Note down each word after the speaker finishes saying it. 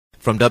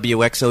From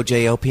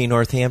WXOJLP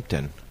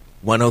Northampton,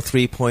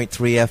 103.3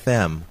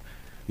 FM,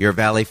 your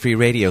Valley Free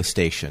radio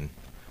station.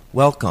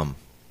 Welcome.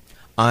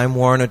 I'm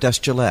Warren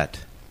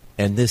Odess-Gillette,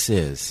 and this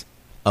is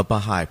A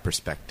Baha'i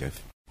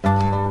Perspective.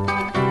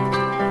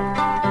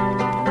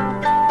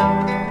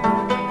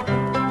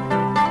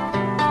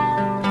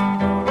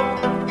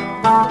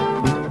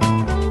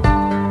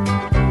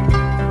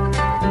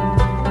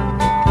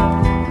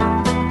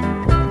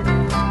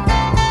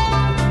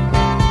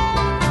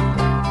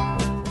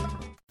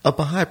 A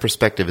Baha'i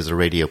Perspective is a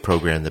radio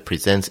program that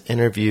presents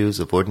interviews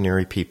of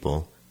ordinary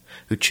people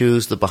who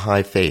choose the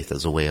Baha'i faith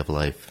as a way of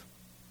life.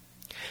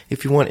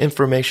 If you want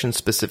information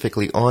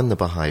specifically on the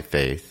Baha'i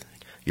faith,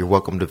 you're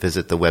welcome to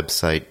visit the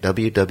website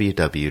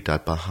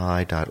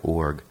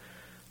www.baha'i.org.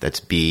 That's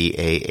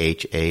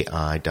BAHAI.org.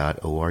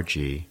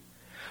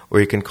 Or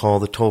you can call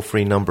the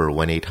toll-free number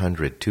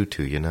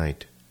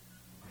 1-800-22-UNITE.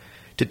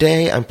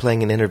 Today I'm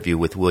playing an interview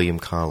with William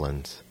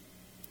Collins.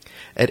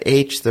 At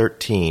age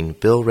 13,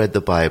 Bill read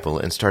the Bible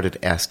and started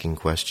asking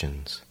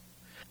questions.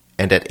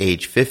 And at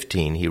age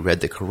 15, he read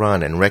the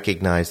Quran and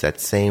recognized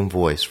that same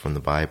voice from the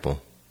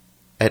Bible.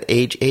 At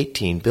age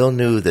 18, Bill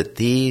knew that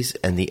these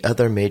and the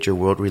other major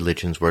world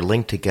religions were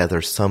linked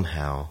together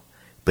somehow,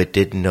 but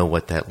didn't know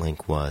what that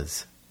link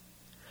was.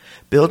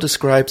 Bill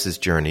describes his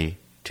journey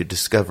to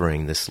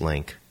discovering this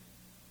link.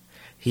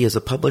 He is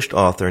a published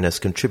author and has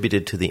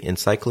contributed to the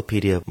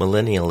Encyclopedia of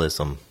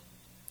Millennialism.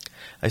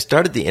 I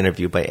started the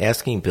interview by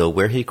asking Bill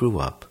where he grew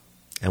up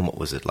and what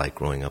was it like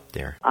growing up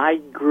there. I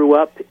grew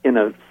up in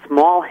a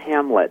small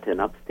hamlet in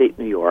upstate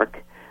New York.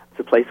 It's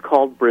a place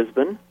called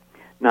Brisbane.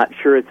 Not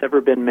sure it's ever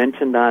been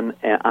mentioned on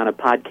a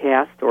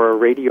podcast or a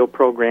radio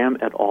program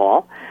at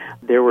all.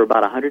 There were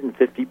about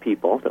 150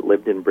 people that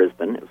lived in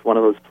Brisbane. It was one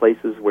of those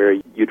places where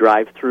you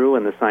drive through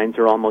and the signs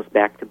are almost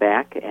back to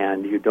back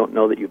and you don't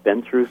know that you've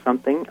been through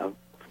something, a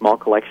small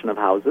collection of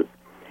houses.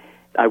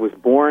 I was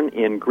born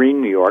in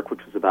Greene, New York,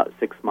 which was about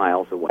 6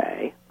 miles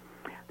away.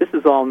 This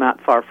is all not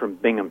far from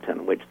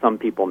Binghamton, which some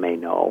people may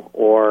know,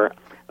 or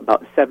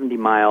about 70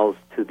 miles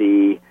to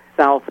the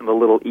south and a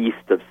little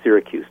east of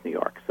Syracuse, New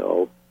York,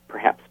 so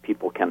perhaps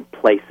people can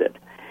place it.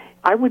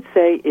 I would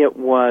say it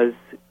was,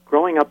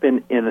 growing up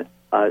in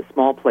a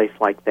small place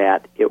like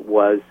that, it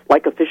was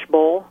like a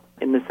fishbowl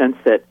in the sense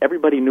that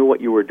everybody knew what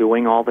you were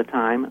doing all the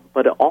time,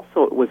 but it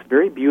was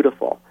very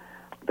beautiful.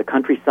 The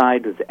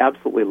countryside was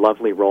absolutely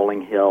lovely,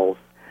 rolling hills,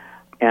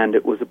 and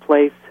it was a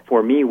place,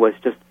 for me, was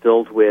just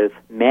filled with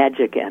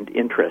magic and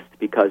interest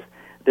because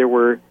there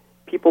were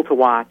people to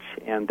watch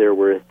and there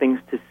were things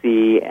to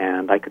see,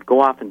 and I could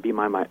go off and be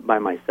by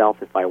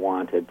myself if I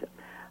wanted.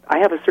 I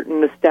have a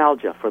certain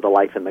nostalgia for the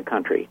life in the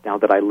country now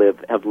that I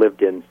have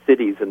lived in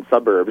cities and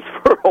suburbs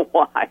for a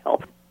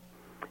while.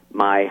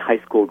 My high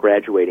school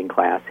graduating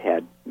class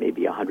had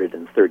maybe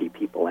 130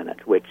 people in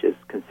it, which is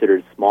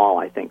considered small,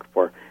 I think,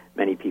 for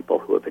many people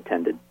who have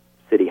attended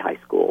city high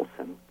schools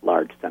and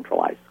large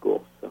centralized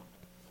schools. So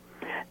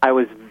I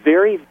was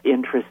very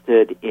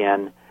interested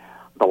in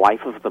the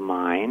life of the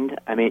mind.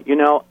 I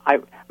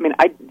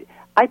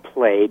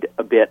played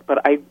a bit,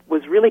 but I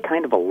was really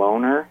kind of a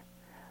loner.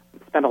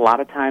 Spent a lot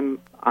of time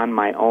on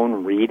my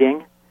own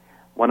reading.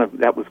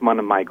 That was one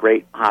of my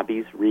great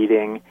hobbies,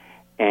 reading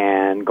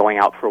and going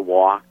out for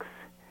walks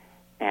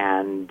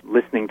and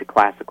listening to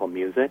classical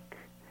music,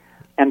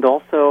 and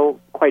also,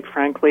 quite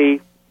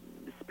frankly,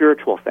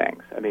 spiritual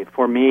things. I mean,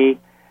 for me,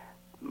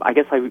 I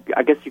guess you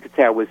could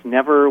say I was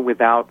never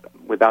without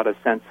a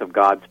sense of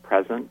God's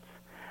presence.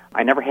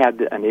 I never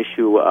had an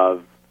issue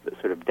of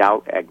sort of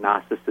doubt,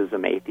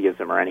 agnosticism,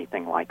 atheism, or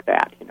anything like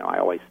that. I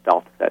always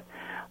felt that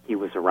He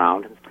was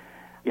around.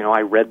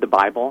 I read the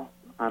Bible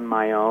on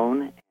my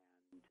own.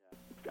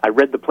 I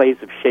read the plays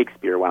of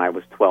Shakespeare when I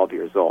was 12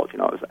 years old.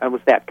 I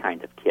was that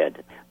kind of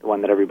kid, the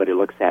one that everybody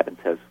looks at and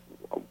says,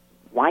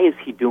 why is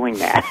he doing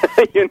that?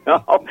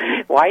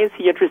 Why is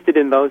he interested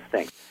in those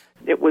things?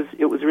 It was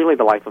really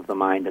the life of the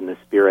mind and the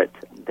spirit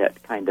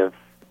that kind of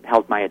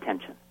held my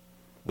attention.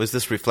 Was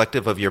this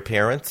reflective of your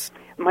parents?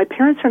 My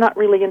parents are not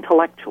really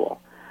intellectual.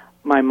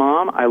 My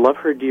mom, I love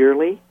her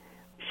dearly.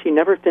 She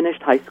never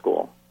finished high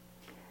school.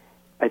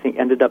 I think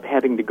ended up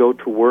having to go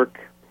to work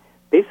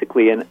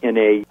basically in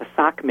a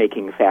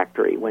sock-making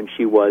factory when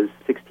she was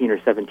 16 or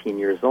 17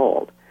 years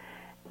old.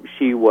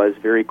 She was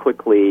very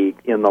quickly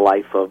in the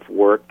life of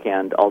work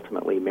and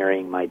ultimately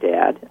marrying my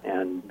dad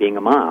and being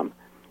a mom.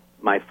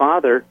 My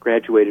father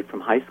graduated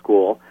from high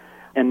school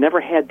and never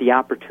had the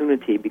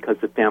opportunity because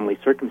of family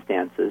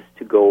circumstances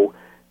to go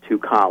to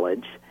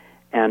college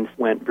and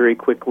went very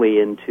quickly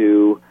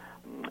into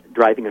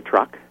driving a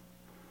truck.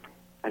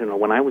 I don't know,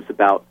 when I was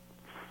about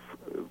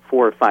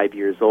 4 or 5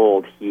 years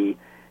old, he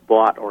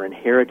bought or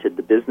inherited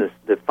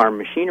the farm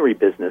machinery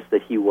business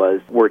that he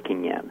was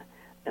working in.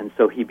 And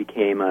so he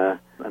became an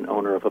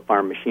owner of a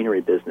farm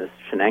machinery business,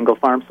 Shenango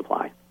Farm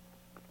Supply,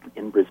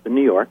 in Brisbane,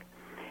 New York.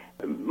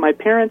 My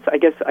parents, I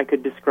guess I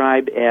could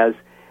describe as,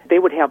 they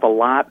would have a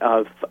lot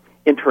of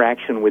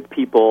interaction with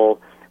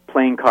people,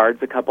 playing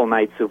cards a couple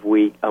nights a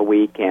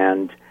week,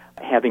 and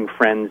having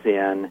friends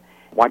in,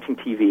 watching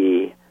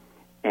TV,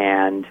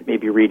 and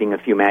maybe reading a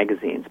few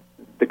magazines.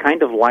 The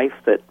kind of life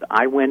that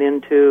I went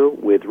into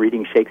with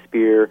reading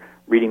Shakespeare,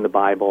 reading the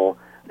Bible,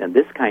 and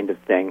this kind of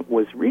thing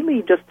was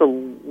really just a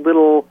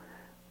little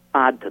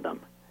odd to them.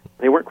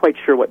 They weren't quite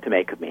sure what to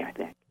make of me, I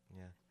think.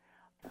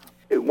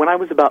 Yeah. When I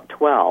was about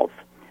 12,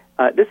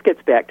 this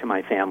gets back to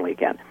my family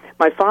again.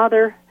 My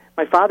father's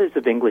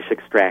of English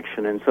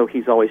extraction, and so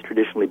he's always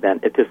traditionally been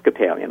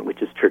Episcopalian,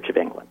 which is Church of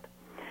England.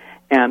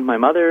 And my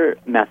mother,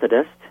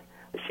 Methodist.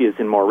 She has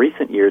in more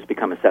recent years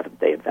become a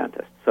Seventh-day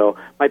Adventist. So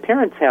my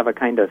parents have a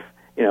kind of,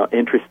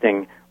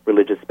 interesting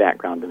religious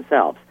background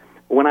themselves.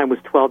 When I was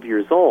 12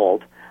 years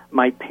old,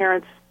 my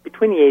parents,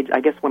 between the age,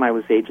 I guess when I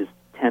was ages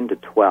 10 to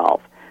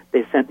 12,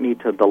 they sent me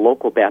to the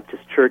local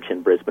Baptist church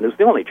in Brisbane. It was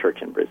the only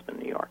church in Brisbane,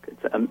 New York.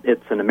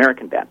 It's an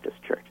American Baptist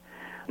church,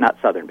 not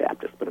Southern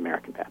Baptist, but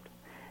American Baptist.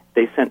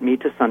 They sent me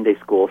to Sunday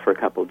school for a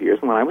couple of years,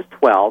 and when I was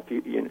 12,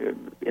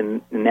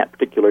 in that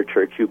particular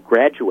church, you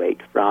graduate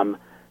from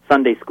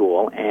Sunday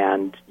school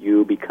and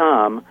you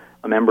become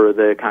a member of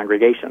the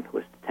congregation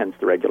who attends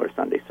the regular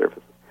Sunday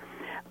services.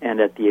 And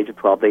at the age of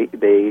 12,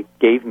 they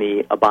gave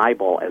me a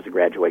Bible as a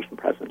graduation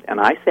present. And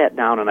I sat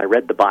down and I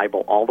read the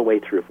Bible all the way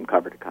through from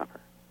cover to cover.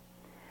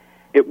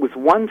 It was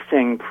one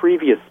thing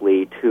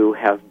previously to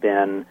have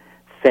been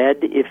fed,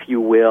 if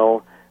you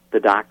will, the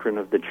doctrine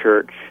of the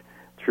church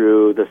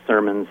through the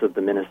sermons of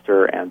the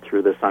minister and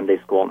through the Sunday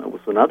school. And it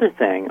was another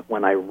thing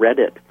when I read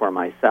it for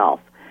myself,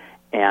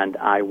 and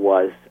I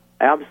was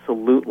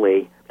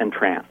absolutely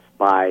entranced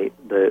by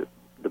the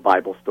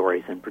Bible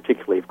stories, and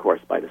particularly, of course,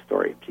 by the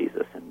story of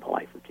Jesus and the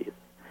life of Jesus.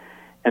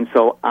 And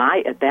so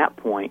I, at that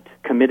point,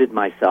 committed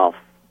myself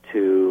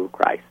to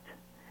Christ.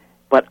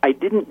 But I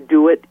didn't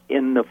do it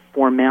in the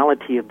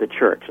formality of the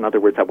church. In other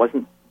words, I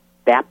wasn't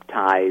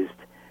baptized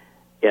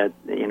in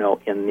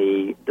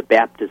the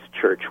Baptist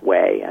church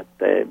way at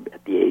the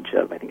age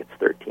of, I think it's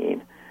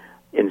 13.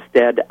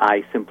 Instead,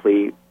 I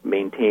simply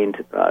maintained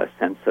a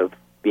sense of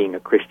being a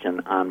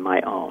Christian on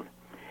my own.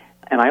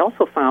 And I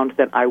also found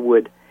that I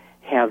would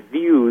have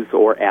views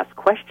or ask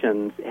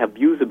questions, have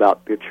views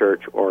about the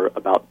church or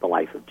about the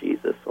life of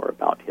Jesus or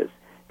about his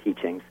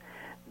teachings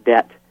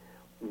that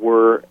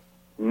were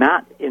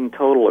not in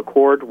total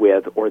accord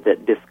with or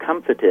that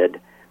discomfited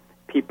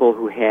people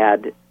who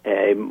had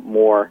a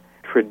more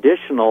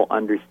traditional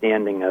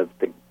understanding of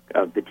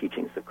the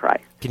teachings of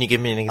Christ. Can you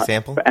give me an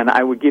example? And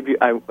I would give you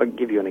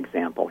an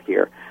example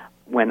here.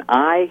 When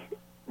I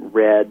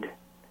read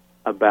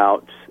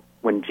about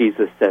when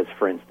Jesus says,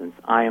 for instance,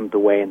 I am the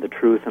way and the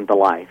truth and the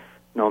life,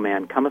 no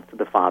man cometh to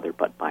the Father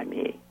but by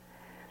me,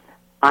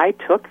 I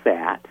took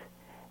that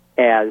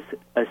as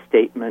a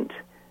statement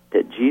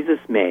that Jesus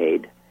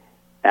made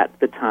at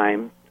the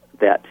time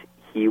that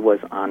he was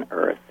on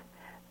earth,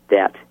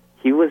 that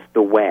he was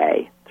the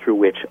way through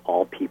which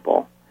all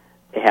people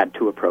had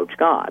to approach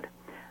God.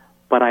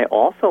 But I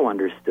also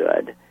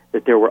understood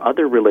that there were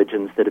other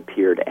religions that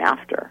appeared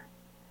after,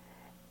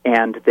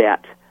 and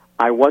that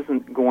I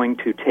wasn't going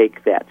to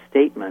take that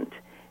statement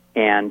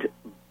and,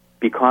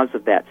 because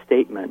of that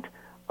statement,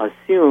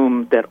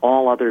 assume that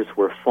all others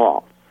were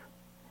false.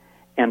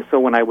 And so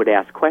when I would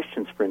ask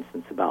questions, for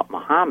instance, about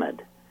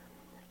Muhammad,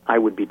 I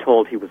would be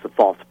told he was a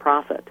false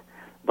prophet.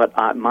 But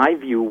my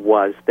view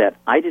was that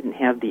I didn't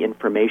have the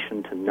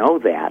information to know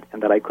that,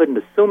 and that I couldn't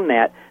assume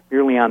that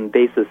merely on the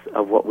basis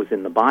of what was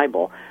in the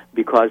Bible,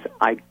 because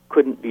I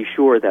couldn't be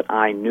sure that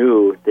I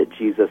knew that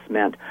Jesus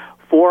meant,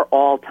 for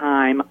all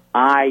time,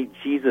 I,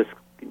 Jesus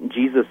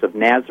of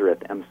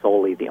Nazareth, am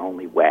solely the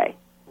only way.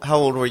 How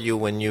old were you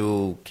when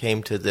you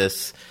came to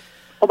this?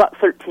 About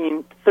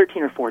 13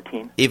 or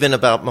 14. Even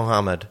about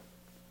Muhammad?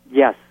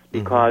 Yes,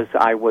 because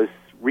I was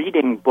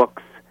reading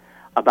books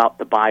about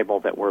the Bible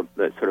that were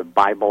the sort of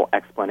Bible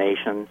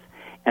explanations,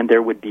 and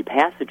there would be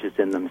passages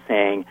in them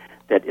saying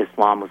that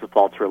Islam was a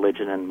false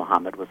religion and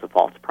Muhammad was a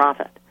false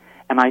prophet.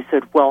 And I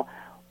said, well,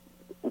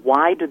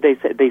 why did they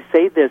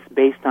say this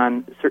based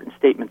on certain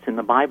statements in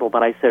the Bible?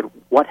 But I said,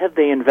 what have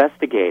they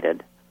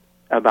investigated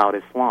about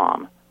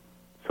Islam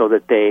so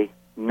that they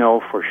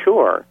know for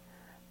sure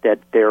that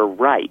they're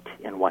right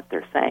in what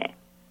they're saying?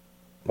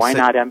 Why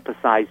not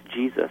emphasize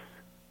Jesus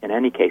in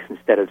any case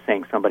instead of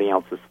saying somebody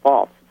else is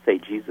false? Say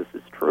Jesus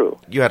is true.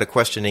 You had a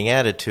questioning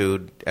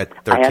attitude at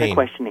 13. I had a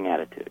questioning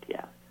attitude,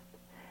 yes.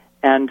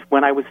 And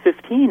when I was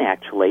 15,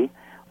 actually,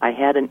 I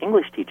had an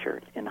English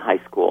teacher in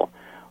high school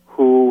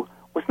who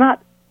was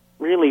not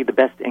really the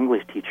best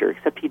English teacher,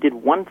 except he did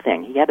one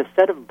thing. He had a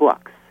set of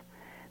books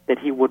that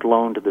he would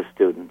loan to the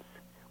students.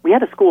 We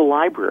had a school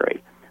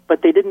library,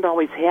 but they didn't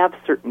always have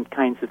certain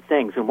kinds of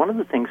things. And one of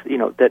the things,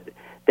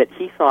 that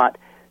he thought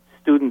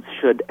students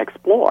should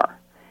explore,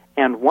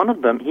 and one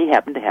of them, he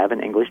happened to have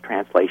an English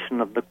translation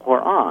of the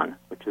Quran,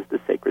 which is the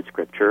sacred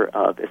scripture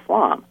of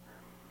Islam.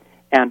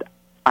 And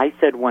I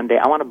said one day,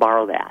 I want to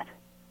borrow that.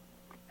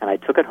 And I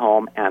took it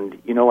home, and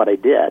you know what I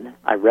did?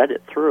 I read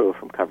it through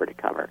from cover to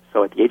cover.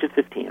 So at the age of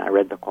 15, I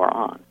read the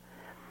Quran.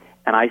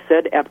 And I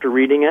said, after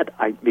reading it,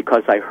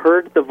 because I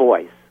heard the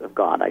voice of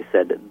God, I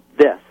said,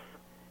 this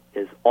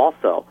is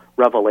also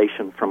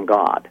revelation from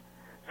God.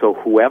 So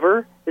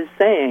whoever is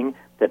saying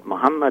that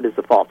Muhammad is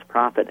a false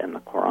prophet and the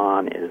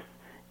Quran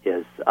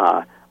is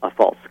a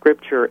false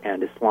scripture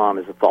and Islam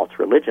is a false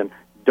religion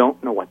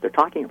don't know what they're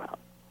talking about.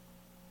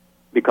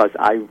 Because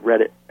I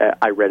read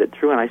it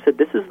through, and I said,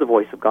 this is the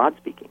voice of God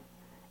speaking.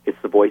 It's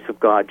the voice of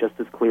God just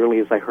as clearly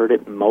as I heard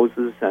it in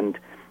Moses and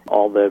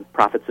all the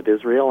prophets of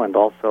Israel and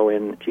also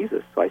in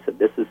Jesus. So I said,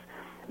 this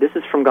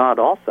is from God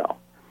also.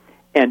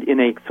 And in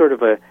a sort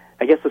of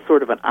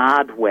an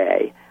odd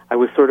way, I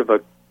was sort of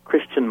a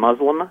Christian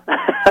Muslim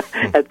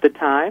at the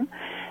time,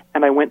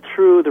 and I went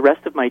through the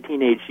rest of my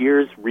teenage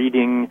years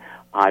reading.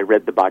 I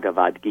read the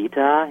Bhagavad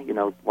Gita,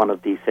 one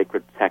of the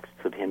sacred texts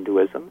of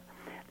Hinduism,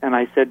 and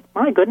I said,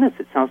 my goodness,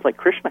 it sounds like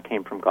Krishna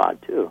came from God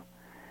too.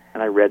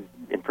 And I read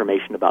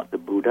information about the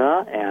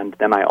Buddha, and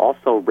then I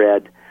also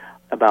read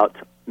about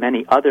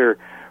many other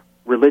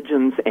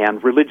religions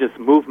and religious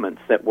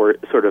movements that were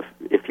sort of,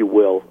 if you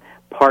will,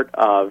 part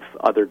of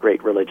other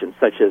great religions,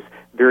 such as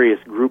various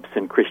groups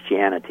in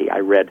Christianity. I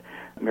read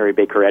Mary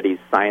Baker Eddy's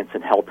Science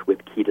and Health with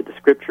Key to the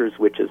Scriptures,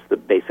 which is the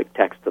basic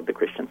text of the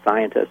Christian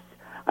Scientists.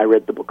 I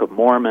read the Book of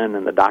Mormon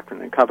and the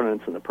Doctrine and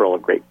Covenants and the Pearl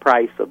of Great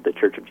Price of the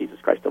Church of Jesus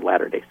Christ of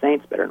Latter-day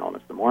Saints, better known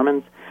as the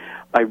Mormons.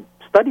 I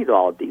studied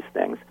all of these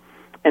things.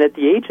 And at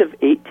the age of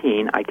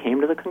 18, I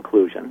came to the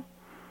conclusion,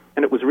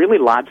 and it was really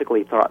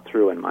logically thought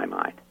through in my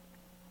mind.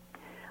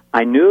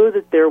 I knew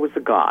that there was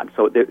a God,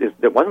 so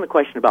there wasn't a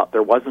question about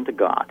there wasn't a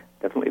God.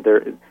 Definitely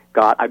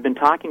God. I've been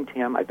talking to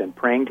him, I've been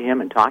praying to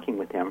him and talking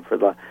with him for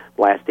the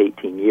last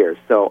 18 years.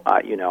 So,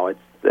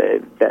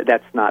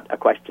 that's not a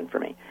question for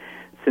me.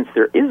 Since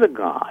there is a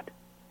God,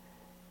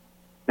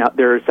 now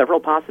there are several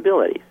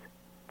possibilities.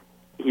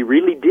 He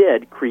really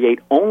did create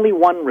only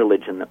one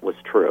religion that was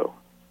true.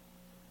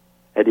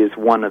 It is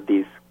one of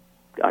these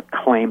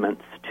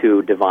claimants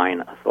to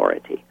divine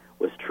authority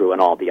was true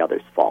and all the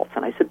others false.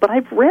 And I said, but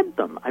I've read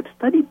them. I've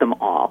studied them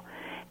all.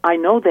 I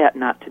know that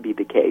not to be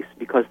the case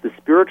because the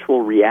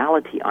spiritual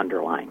reality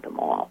underlying them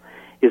all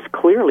is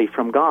clearly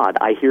from God.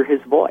 I hear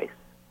his voice.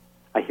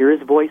 I hear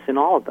his voice in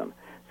all of them.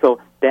 So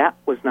that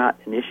was not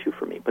an issue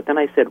for me. But then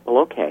I said, well,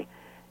 okay,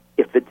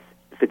 if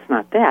it's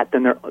not that,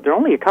 then there are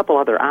only a couple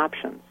other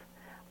options.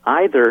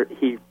 Either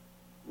he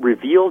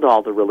revealed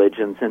all the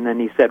religions, and then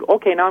he said,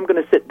 okay, now I'm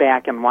going to sit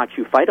back and watch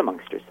you fight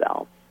amongst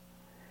yourselves.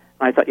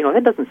 And I thought,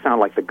 that doesn't sound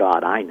like the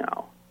God I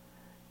know.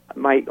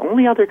 My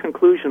only other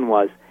conclusion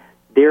was,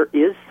 there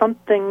is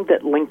something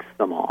that links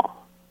them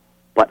all,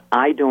 but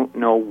I don't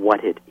know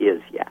what it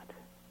is yet.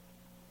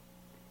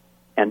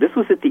 And this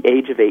was at the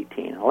age of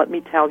 18. Now, let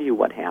me tell you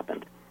what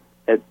happened.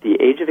 At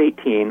the age of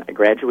 18, I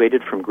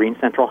graduated from Green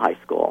Central High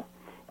School.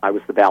 I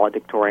was the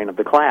valedictorian of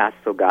the class,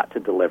 so got to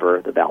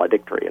deliver the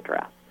valedictory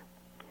address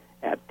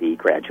at the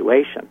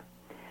graduation.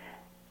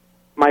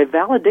 My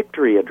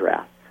valedictory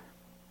address,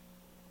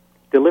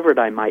 delivered,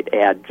 I might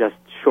add, just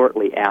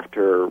shortly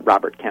after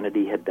Robert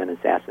Kennedy had been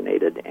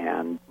assassinated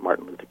and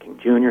Martin Luther King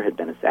Jr. had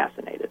been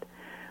assassinated,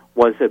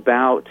 was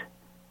about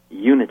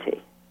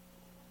unity.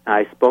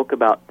 I spoke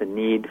about the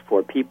need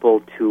for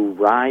people to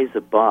rise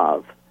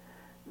above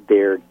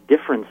their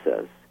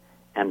differences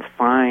and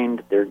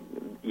find their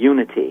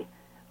unity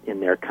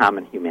in their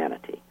common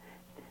humanity.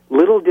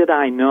 Little did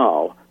I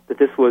know that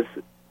this was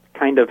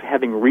kind of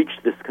having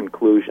reached this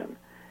conclusion,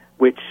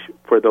 which,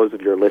 for those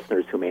of your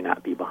listeners who may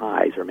not be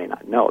Baha'is or may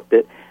not know,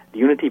 that the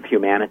unity of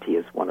humanity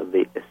is one of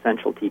the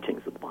essential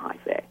teachings of the Baha'i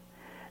faith.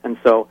 And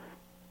so,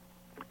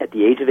 at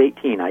the age of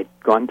 18, I'd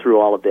gone through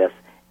all of this,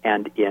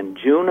 and in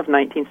June of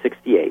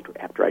 1968,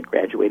 after I'd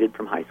graduated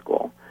from high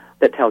school,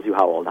 that tells you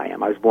how old I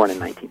am. I was born in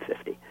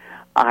 1950.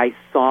 I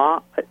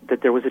saw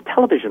that there was a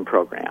television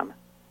program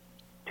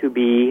to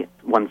be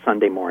one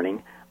Sunday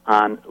morning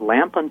on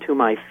Lamp Unto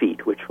My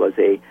Feet, which was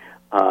a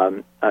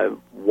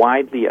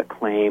widely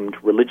acclaimed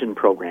religion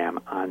program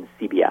on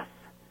CBS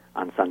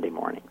on Sunday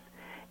mornings.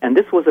 And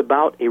this was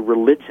about a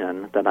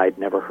religion that I'd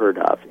never heard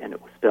of, and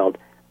it was spelled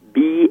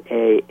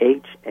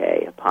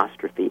B-A-H-A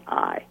apostrophe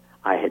I.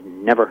 I had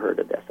never heard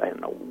of this. I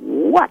didn't know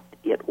what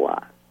it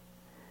was.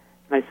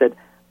 And I said,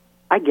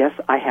 I guess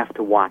I have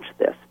to watch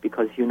this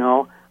because,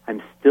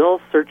 I'm still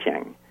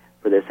searching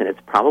for this, and it's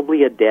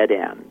probably a dead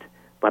end,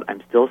 but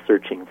I'm still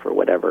searching for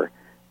whatever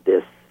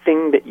this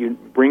thing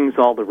that brings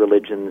all the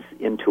religions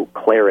into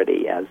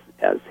clarity as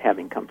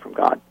having come from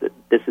God, that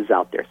this is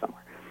out there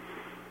somewhere.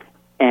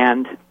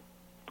 And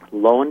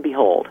lo and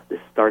behold, this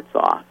starts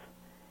off,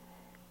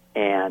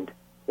 and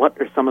what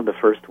are some of the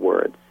first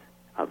words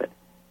of it?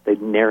 The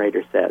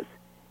narrator says,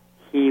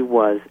 he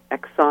was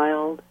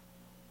exiled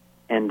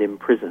and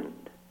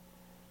imprisoned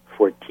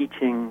for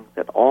teaching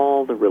that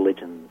all the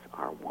religions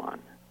are one.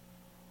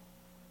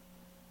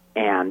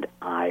 And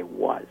I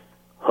was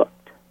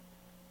hooked.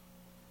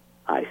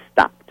 I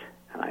stopped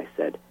and I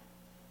said,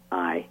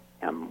 I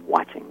am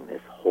watching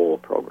this whole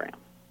program.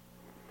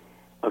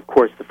 Of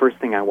course, the first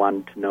thing I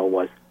wanted to know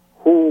was,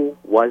 who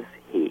was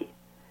he?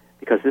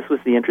 Because this was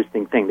the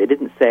interesting thing. They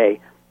didn't say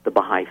the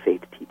Baha'i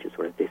faith teaches,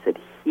 or they said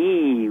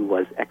he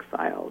was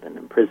exiled and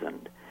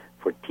imprisoned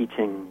for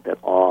teaching that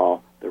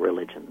all the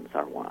religions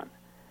are one.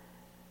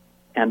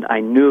 And I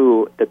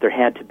knew that there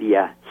had to be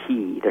a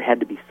he. There had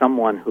to be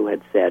someone who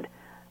had said,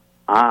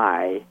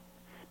 I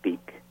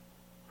speak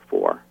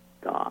for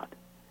God.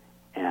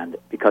 And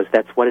because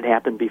that's what had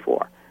happened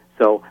before.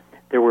 So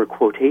there were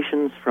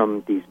quotations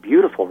from these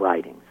beautiful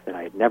writings that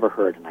I had never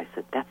heard, and I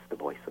said, that's the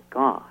voice of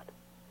God.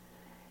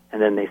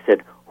 And then they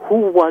said,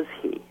 who was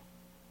he?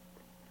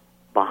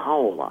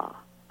 Baha'u'llah,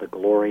 the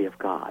glory of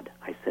God.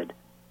 I said,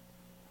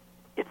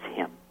 it's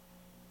him.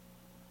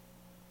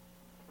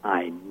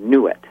 I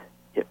knew it.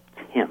 It's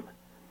him.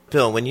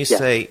 Bill, when you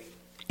say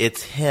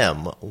it's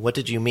him, what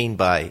did you mean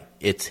by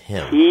it's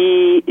him?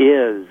 He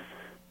is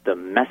the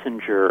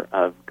messenger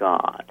of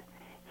God.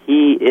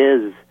 He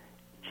is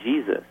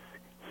Jesus.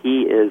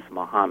 He is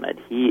Muhammad.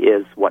 He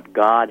is what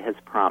God has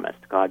promised.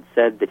 God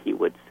said that he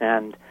would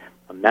send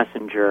a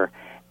messenger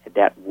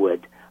that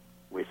would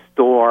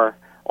restore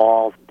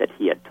all that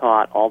he had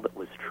taught, all that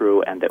was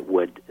true, and that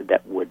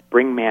would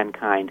bring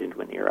mankind into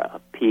an era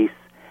of peace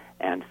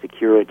and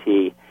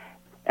security.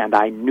 And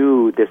I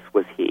knew this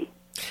was he.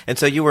 And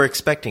so you were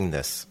expecting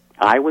this?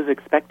 I was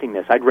expecting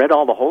this. I'd read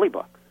all the holy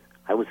books.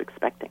 I was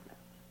expecting this.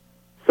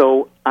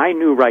 So I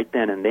knew right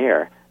then and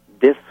there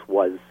this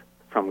was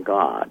from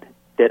God,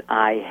 that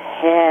I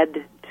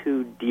had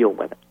to deal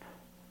with it.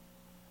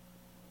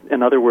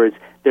 In other words,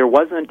 there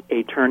wasn't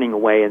a turning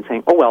away and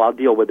saying, oh, well, I'll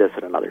deal with this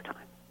at another time.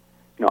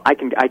 No, I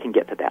can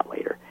get to that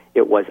later.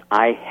 It was,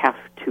 I have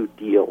to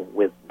deal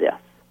with this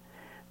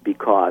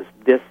because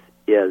this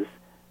is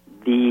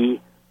the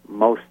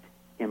most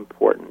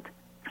important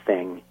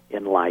thing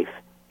in life,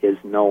 is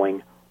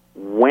knowing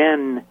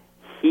when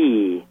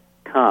he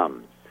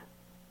comes.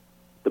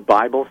 The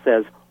Bible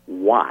says,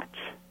 watch.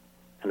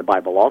 And the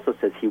Bible also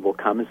says he will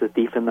come as a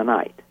thief in the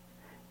night.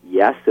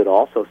 Yes, it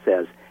also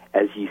says,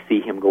 as ye see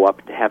him go up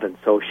into heaven,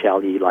 so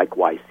shall ye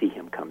likewise see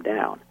him come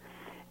down.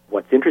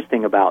 What's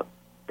interesting about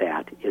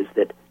that is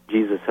that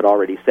Jesus had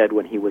already said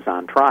when he was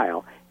on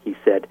trial, he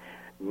said,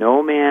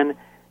 no man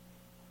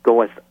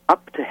goeth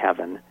up to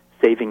heaven,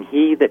 saving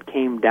he that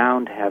came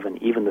down to heaven,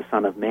 even the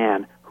Son of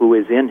Man, who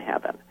is in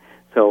heaven.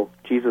 So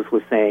Jesus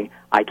was saying,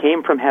 I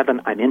came from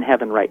heaven, I'm in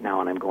heaven right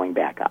now, and I'm going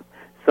back up.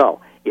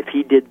 So if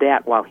he did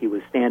that while he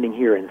was standing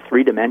here in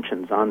 3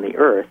 dimensions on the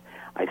earth,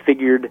 I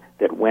figured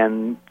that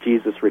when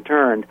Jesus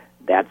returned,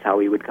 that's how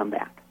he would come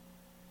back.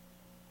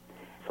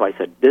 So I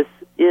said, this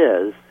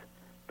is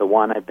the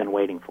one I've been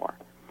waiting for.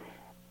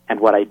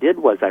 And what I did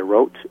was I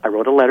wrote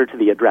a letter to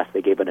the address.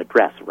 They gave an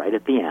address right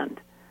at the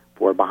end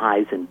for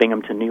Baha'is in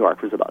Binghamton, New York.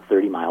 It was about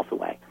 30 miles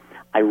away.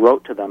 I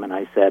wrote to them and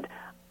I said,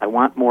 I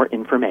want more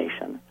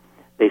information.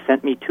 They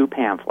sent me 2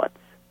 pamphlets,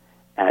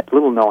 at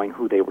little knowing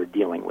who they were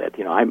dealing with.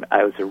 You know,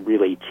 I was a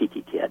really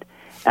cheeky kid.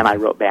 And I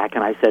wrote back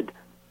and I said,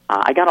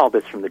 I got all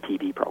this from the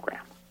TV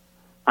program.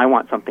 I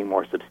want something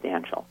more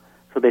substantial.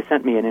 So they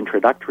sent me an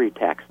introductory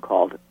text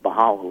called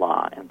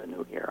Baha'u'llah and the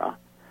New Era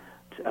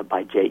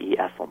by J.E.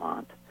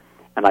 Esselmont.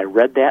 And I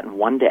read that in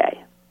one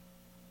day.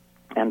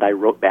 And I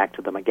wrote back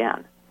to them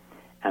again.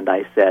 And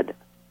I said,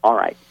 all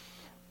right,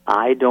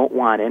 I don't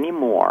want any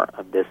more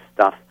of this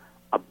stuff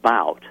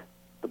about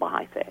the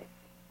Baha'i faith.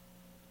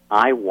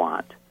 I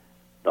want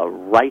the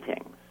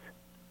writings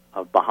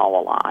of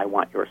Baha'u'llah. I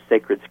want your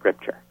sacred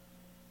scripture,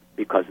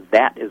 because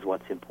that is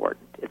what's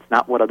important. It's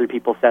not what other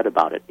people said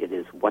about it. It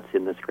is what's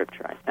in the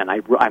scripture. And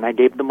I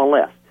gave them a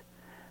list.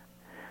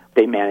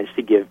 They managed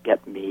to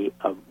get me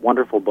a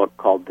wonderful book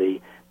called the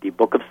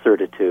Book of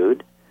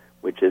Certitude,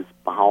 which is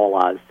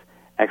Baha'u'llah's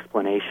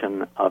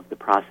explanation of the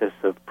process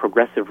of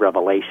progressive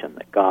revelation,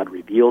 that God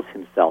reveals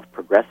himself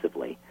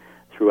progressively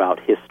throughout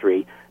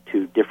history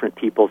to different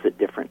peoples at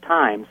different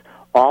times,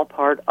 all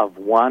part of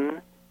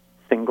one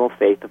single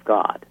faith of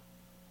God,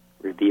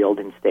 revealed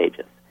in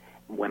stages.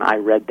 When I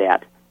read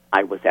that,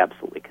 I was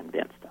absolutely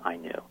convinced. I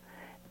knew.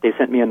 They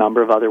sent me a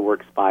number of other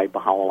works by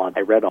Baha'u'llah.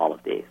 I read all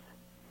of these.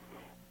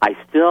 I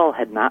still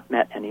had not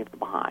met any of the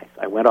Baha'is.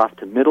 I went off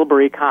to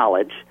Middlebury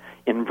College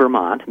in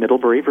Vermont,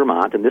 Middlebury,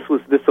 Vermont, and this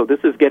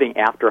is getting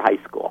after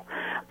high school.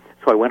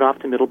 So I went off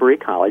to Middlebury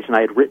College, and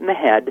I had written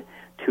ahead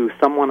to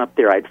someone up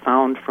there. I'd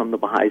found from the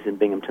Baha'is in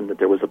Binghamton that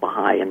there was a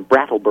Baha'i in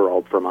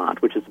Brattleboro,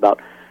 Vermont, which is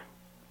about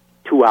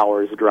 2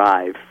 hours'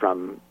 drive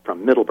from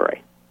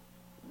Middlebury.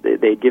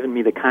 They'd given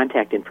me the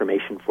contact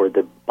information for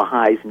the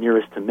Baha'is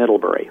nearest to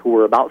Middlebury, who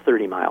were about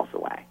 30 miles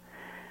away.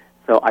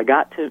 So I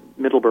got to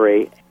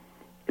Middlebury.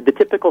 The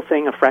typical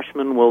thing a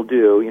freshman will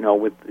do, you know,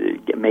 with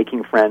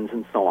making friends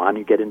and so on,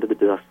 you get into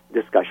the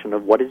discussion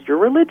of what is your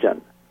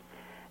religion.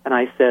 And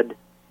I said,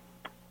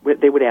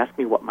 they would ask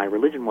me what my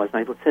religion was,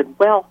 and I said,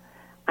 well,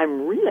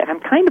 I'm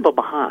kind of a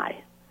Baha'i.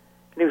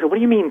 And they would say, what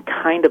do you mean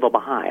kind of a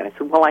Baha'i? And I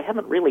said, well, I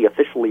haven't really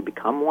officially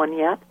become one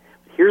yet.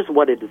 Here's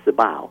what it is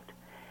about.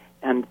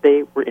 And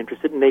they were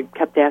interested, and they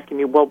kept asking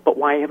me, well, but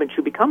why haven't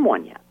you become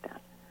one yet then?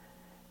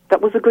 That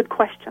was a good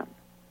question.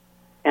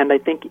 And I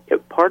think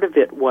part of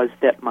it was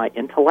that my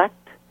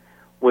intellect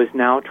was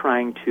now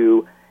trying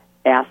to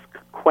ask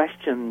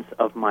questions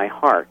of my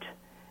heart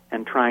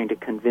and trying to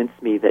convince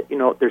me that, you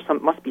know,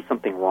 must be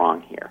something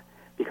wrong here,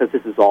 because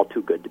this is all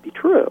too good to be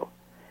true.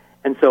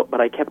 And so, but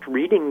I kept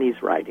reading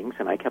these writings,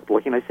 and I kept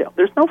looking, and I said,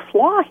 there's no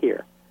flaw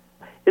here.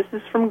 This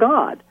is from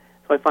God.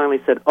 So I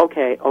finally said,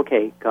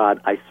 okay,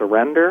 God, I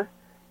surrender.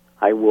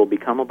 I will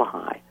become a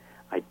Baha'i.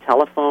 I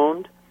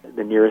telephoned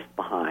the nearest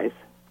Baha'is.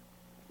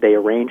 They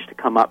arranged to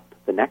come up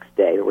the next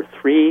day. There were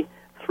three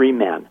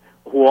men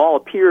who all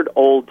appeared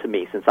old to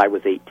me since I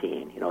was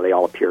 18. They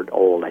all appeared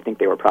old. I think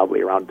they were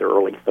probably around their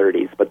early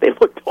 30s, but they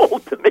looked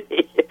old to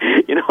me,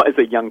 as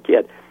a young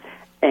kid.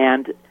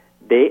 And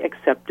they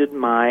accepted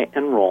my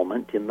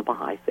enrollment in the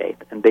Baha'i faith,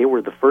 and they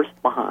were the first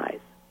Baha'is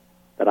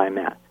that I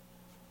met.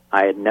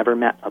 I had never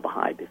met a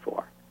Baha'i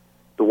before.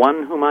 The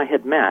one whom I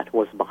had met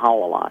was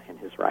Baha'u'llah in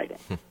his writing.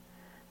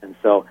 And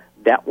so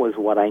that was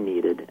what I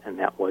needed, and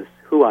that was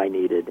who I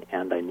needed,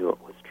 and I knew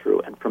it was true.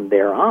 And from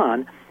there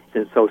on,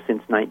 since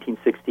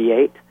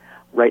 1968,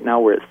 right now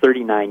we're at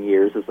 39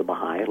 years as a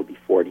Baha'i. It'll be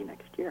 40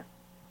 next year.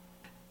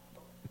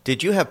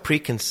 Did you have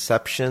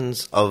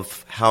preconceptions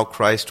of how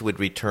Christ would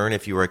return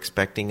if you were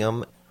expecting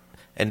him?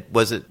 And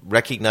was it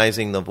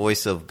recognizing the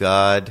voice of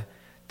God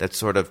that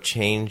sort of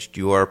changed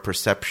your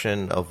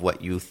perception of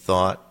what you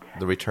thought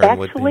the return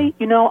would be?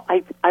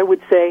 Actually, I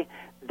would say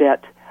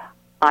that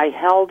I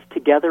held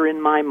together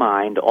in my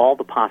mind all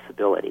the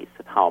possibilities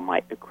of how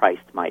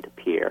Christ might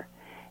appear.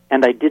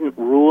 And I didn't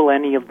rule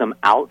any of them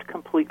out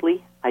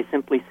completely. I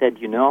simply said,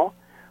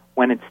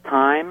 when it's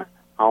time,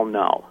 I'll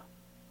know.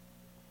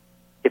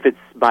 If it's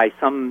by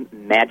some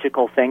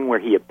magical thing where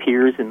he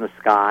appears in the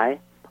sky,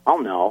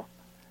 I'll know.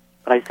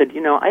 But I said,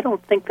 I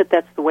don't think that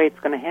that's the way it's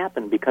going to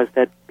happen, because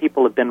that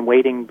people have been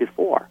waiting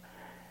before.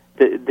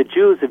 The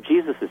Jews of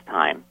Jesus'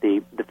 time,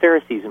 the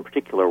Pharisees in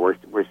particular,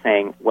 were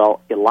saying,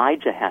 well,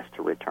 Elijah has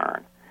to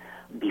return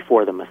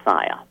before the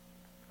Messiah.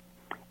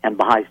 And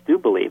Baha'is do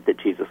believe that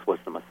Jesus was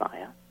the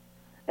Messiah,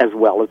 as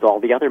well as all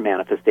the other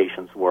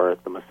manifestations were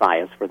the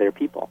Messiahs for their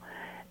people.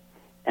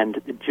 And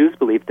the Jews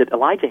believed that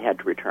Elijah had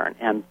to return.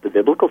 And the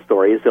biblical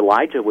story is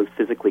Elijah was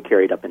physically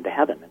carried up into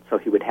heaven, and so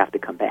he would have to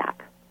come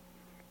back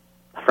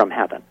from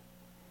heaven.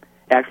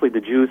 Actually,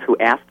 the Jews who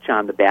asked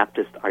John the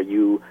Baptist, Are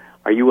you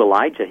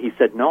Elijah? He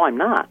said, no, I'm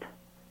not.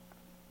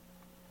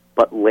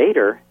 But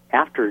later,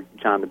 after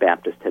John the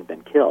Baptist had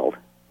been killed,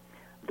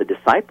 the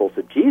disciples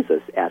of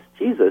Jesus asked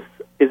Jesus,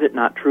 is it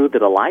not true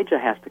that Elijah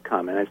has to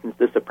come? And since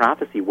this is a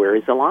prophecy, where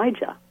is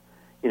Elijah?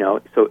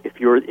 So if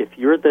you're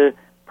the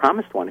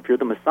promised one, if you're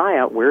the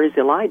Messiah, where is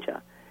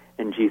Elijah?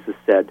 And Jesus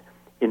said,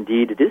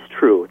 indeed, it is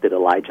true that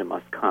Elijah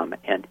must come.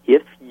 And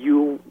if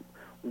you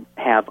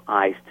have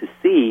eyes to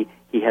see,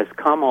 he has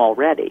come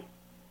already.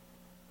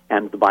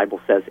 And the Bible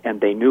says,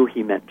 and they knew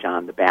he meant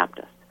John the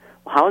Baptist.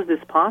 Well, how is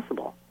this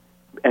possible?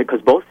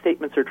 Because both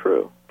statements are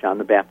true. John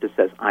the Baptist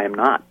says, I am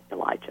not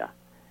Elijah.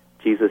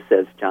 Jesus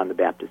says John the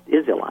Baptist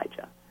is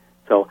Elijah.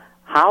 So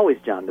how is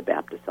John the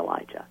Baptist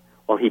Elijah?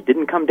 Well, he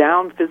didn't come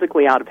down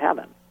physically out of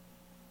heaven.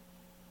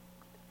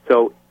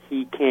 So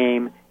he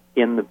came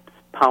in the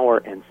power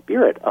and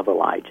spirit of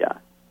Elijah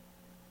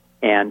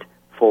and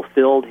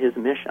fulfilled his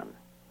mission.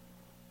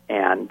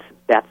 And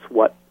that's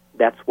what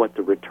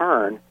the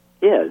return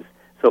is.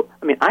 So,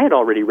 I had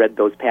already read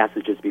those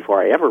passages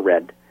before I ever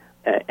read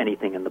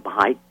anything in the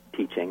Baha'i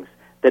teachings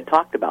that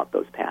talked about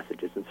those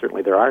passages. And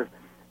certainly there are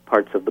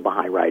parts of the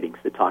Baha'i writings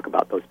that talk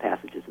about those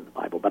passages in the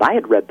Bible. But I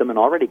had read them and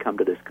already come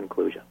to this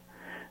conclusion.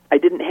 I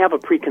didn't have a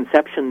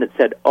preconception that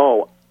said,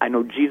 I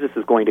know Jesus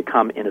is going to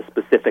come in a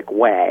specific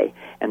way,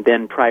 and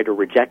then try to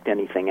reject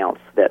anything else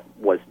that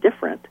was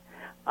different.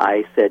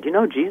 I said,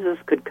 Jesus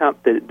could come,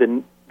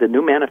 the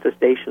new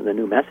manifestation, the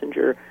new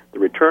messenger, the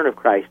return of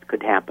Christ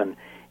could happen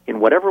in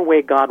whatever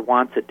way God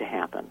wants it to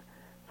happen.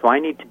 So I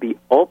need to be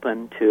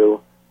open to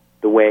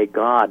the way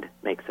God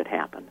makes it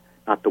happen,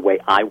 not the way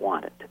I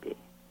want it to be,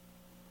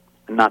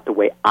 and not the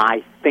way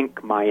I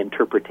think my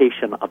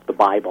interpretation of the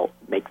Bible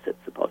makes it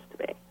supposed to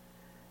be.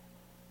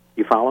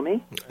 You follow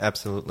me?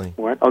 Absolutely.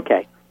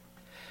 Okay.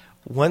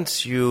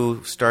 Once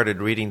you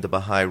started reading the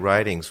Baha'i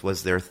writings,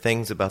 was there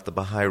things about the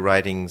Baha'i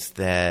writings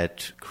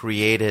that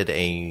created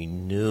a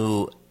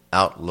new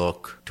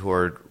outlook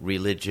toward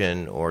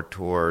religion or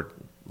toward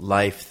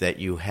life that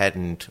you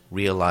hadn't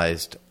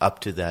realized up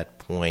to that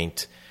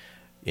point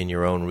in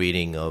your own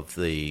reading of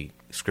the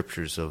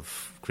scriptures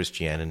of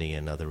Christianity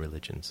and other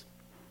religions?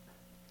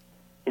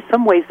 In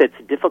some ways, it's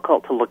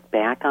difficult to look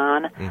back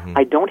on. Mm-hmm.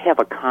 I don't have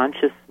a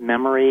conscious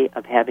memory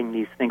of having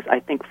these things. I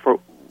think for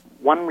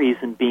one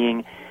reason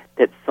being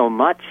that so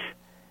much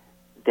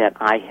that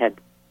I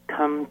had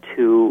come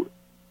to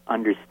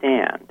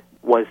understand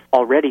was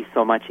already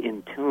so much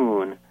in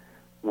tune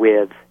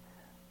with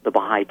the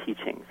Baha'i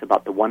teachings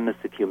about the oneness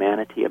of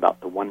humanity,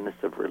 about the oneness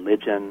of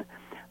religion,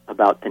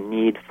 about the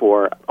need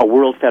for a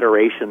world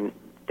federation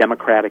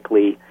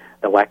democratically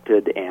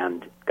elected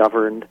and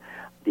governed,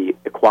 the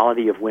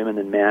equality of women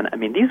and men.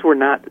 These were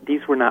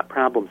not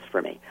problems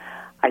for me.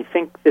 I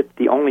think that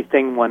the only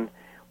thing one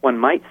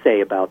might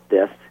say about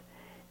this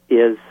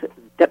is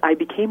that I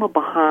became a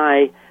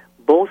Baha'i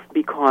both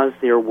because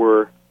there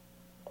were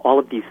all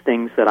of these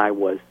things that I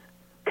was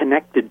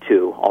connected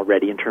to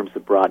already in terms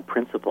of broad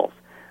principles,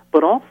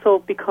 but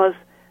also because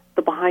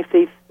the Baha'i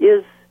faith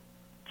is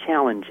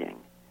challenging.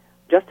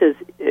 Just as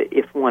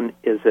if one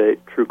is a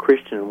true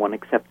Christian, one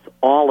accepts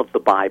all of the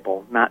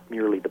Bible, not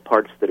merely the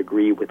parts that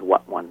agree with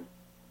what one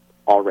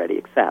already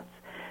accepts,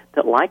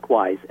 that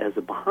likewise, as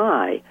a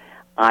Baha'i,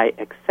 I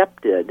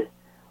accepted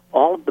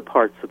all of the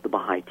parts of the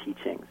Baha'i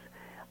teachings,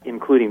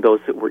 including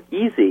those that were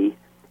easy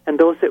and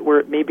those that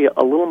were maybe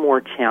a little more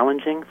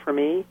challenging for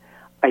me.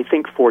 I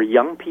think for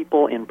young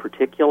people in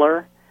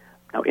particular,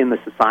 now in the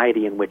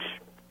society in which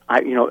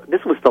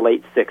this was the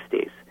late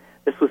 60s.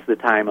 This was the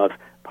time of,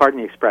 pardon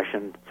the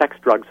expression, sex,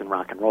 drugs, and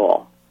rock and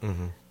roll.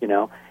 Mm-hmm.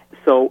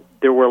 So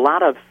there were a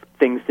lot of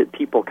things that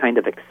people kind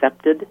of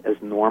accepted as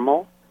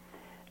normal.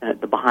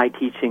 The Baha'i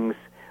teachings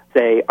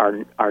say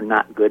are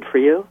not good for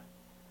you.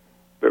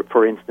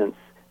 For instance,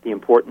 the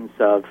importance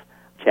of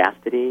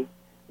chastity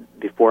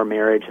before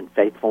marriage and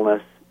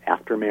faithfulness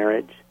after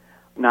marriage,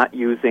 not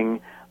using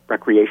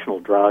recreational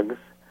drugs,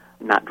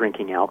 not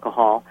drinking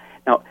alcohol.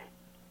 Now,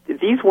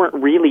 these weren't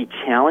really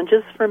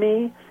challenges for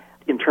me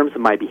in terms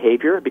of my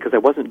behavior because I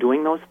wasn't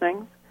doing those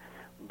things,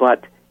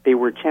 but they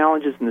were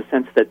challenges in the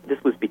sense that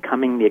this was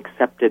becoming the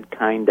accepted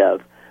kind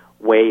of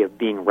way of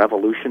being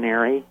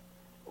revolutionary.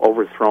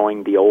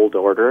 Overthrowing the old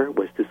order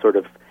was to sort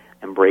of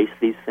embrace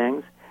these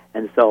things.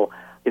 And so,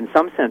 in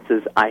some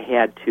senses, I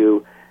had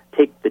to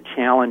take the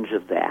challenge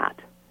of that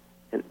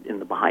in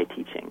the Baha'i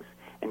teachings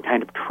and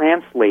kind of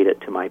translate it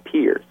to my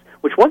peers,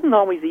 which wasn't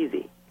always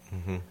easy.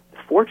 Mm-hmm.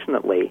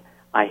 Fortunately,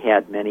 I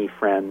had many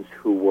friends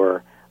who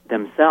were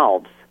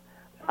themselves,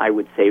 I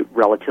would say,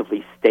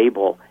 relatively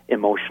stable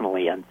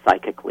emotionally and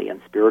psychically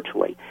and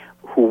spiritually,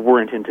 who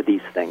weren't into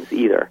these things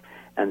either,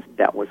 and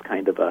that was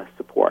kind of a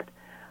support.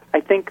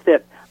 I think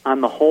that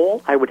on the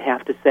whole, I would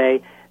have to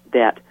say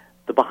that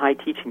the Baha'i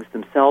teachings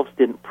themselves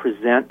didn't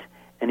present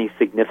any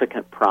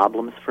significant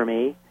problems for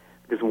me,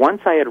 because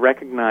once I had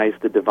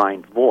recognized the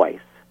divine voice,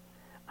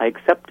 I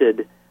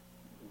accepted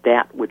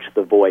that which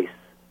the voice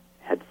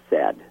had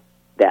said,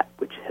 that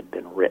which had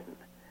been written.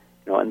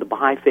 And the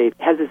Baha'i faith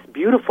has this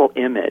beautiful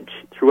image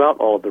throughout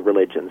all of the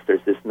religions.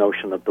 There's this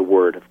notion of the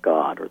Word of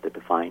God, or the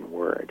divine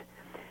Word.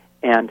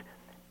 And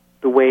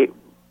the way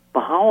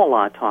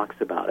Baha'u'llah talks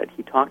about it,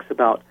 he talks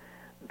about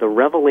the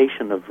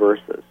revelation of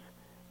verses,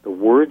 the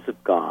words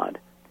of God,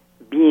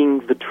 being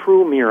the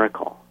true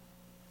miracle.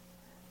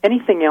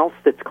 Anything else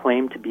that's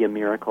claimed to be a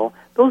miracle,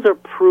 those are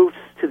proofs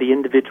to the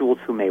individuals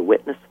who may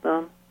witness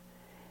them,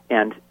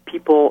 and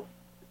people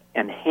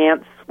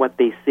enhance what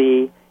they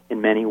see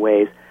in many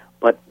ways,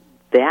 but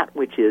that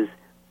which is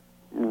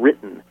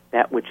written,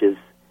 that which is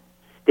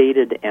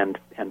stated and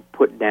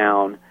put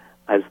down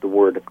as the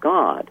Word of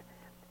God,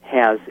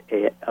 has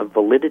a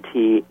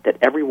validity that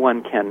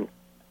everyone can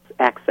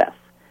access.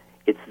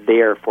 It's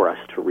there for us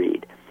to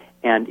read.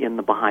 And in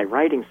the Baha'i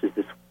writings,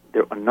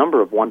 there are a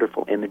number of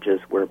wonderful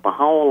images where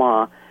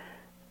Baha'u'llah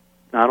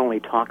not only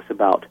talks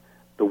about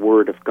the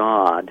Word of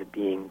God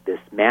being this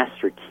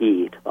master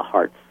key to the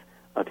hearts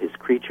of his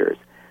creatures,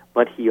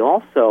 but he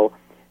also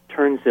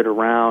turns it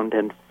around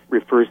and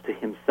refers to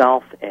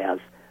himself as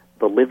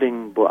the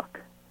living book.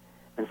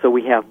 And so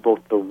we have both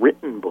the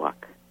written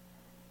book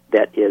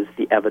that is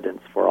the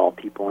evidence for all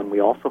people, and we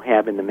also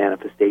have in the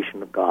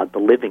manifestation of God the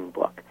living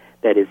book.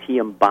 That is, he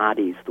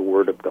embodies the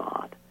Word of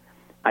God.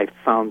 I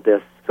found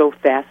this so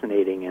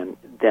fascinating, and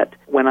that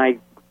when I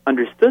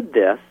understood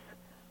this,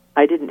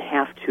 I didn't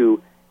have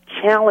to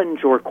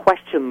challenge or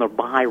question the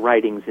Baha'i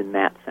writings in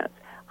that sense.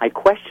 I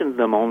questioned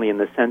them only in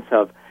the sense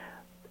of,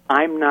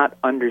 I'm not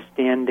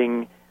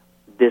understanding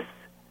this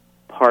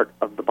part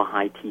of the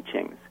Baha'i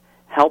teachings.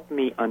 Help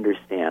me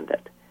understand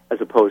it, as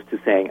opposed to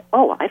saying,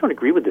 oh, I don't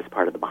agree with this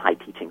part of the Baha'i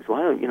teachings.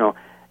 Well,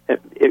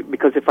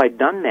 because if I'd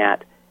done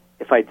that,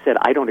 if I'd said,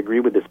 I don't agree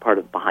with this part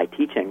of the Baha'i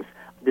teachings,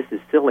 this is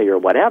silly or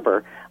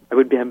whatever, I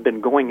would have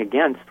been going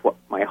against what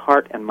my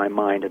heart and my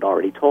mind had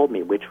already told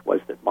me, which was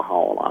that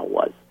Baha'u'llah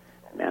was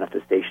a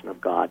manifestation of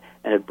God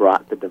and had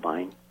brought the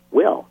divine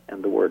will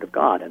and the Word of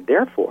God. And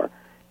therefore,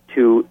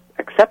 to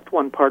accept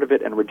one part of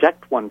it and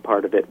reject one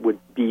part of it would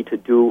be to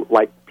do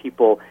like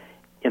people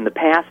in the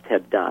past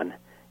had done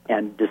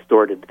and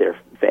distorted their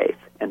faith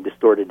and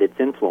distorted its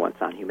influence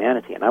on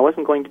humanity. And I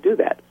wasn't going to do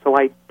that. So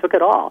I took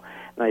it all.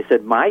 And I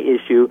said,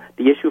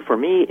 the issue for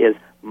me is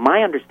my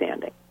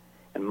understanding.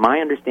 And my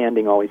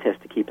understanding always has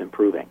to keep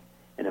improving.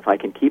 And if I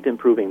can keep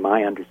improving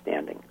my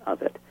understanding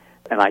of it,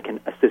 and I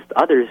can assist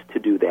others to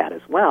do that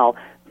as well,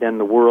 then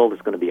the world is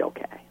going to be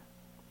okay.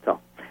 So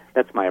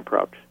that's my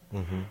approach.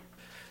 Mm-hmm.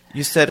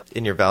 You said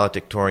in your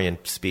valedictorian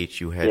speech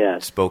you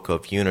had spoke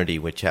of unity,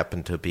 which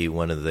happened to be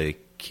one of the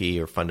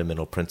key or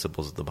fundamental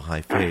principles of the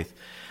Baha'i faith.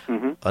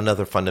 Mm-hmm.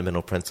 Another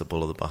fundamental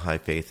principle of the Baha'i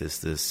faith is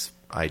this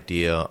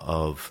idea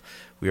of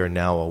we are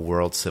now a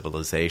world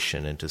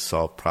civilization, and to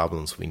solve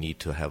problems we need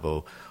to have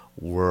a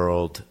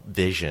world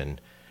vision,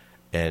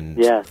 and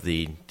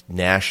the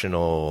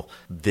national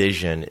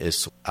vision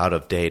is out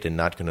of date and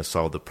not going to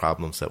solve the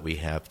problems that we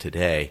have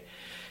today.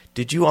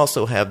 Did you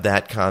also have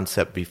that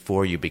concept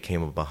before you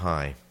became a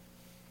Baha'i?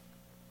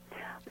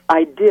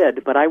 I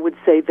did, but I would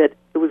say that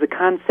it was a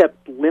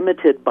concept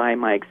limited by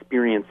my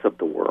experience of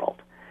the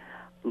world.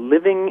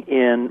 living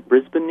in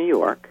Brisbane, New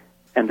York,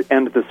 and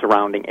the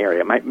surrounding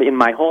area. In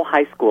my whole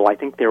high school, I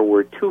think there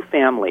were 2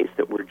 families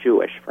that were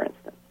Jewish, for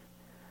instance.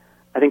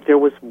 I think there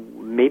was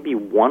maybe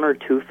 1 or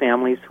 2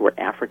 families who were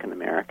African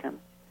American.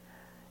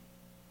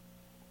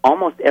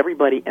 Almost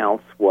everybody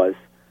else was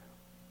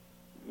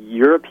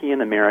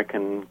European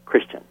American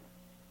Christian.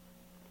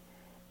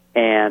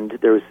 And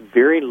there was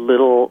very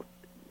little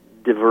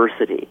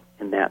diversity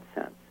in that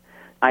sense.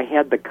 I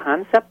had the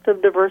concept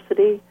of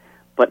diversity,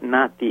 but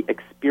not the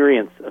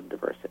experience of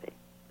diversity.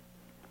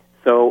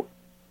 So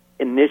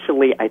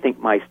initially, I think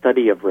my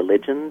study of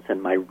religions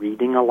and my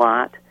reading a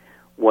lot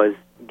was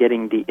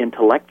getting the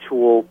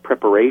intellectual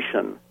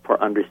preparation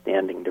for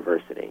understanding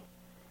diversity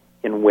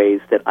in ways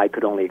that I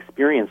could only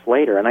experience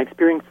later, and I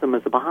experienced them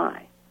as a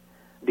Baha'i.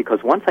 Because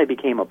once I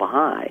became a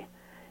Baha'i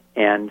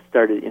and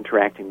started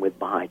interacting with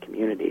Baha'i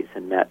communities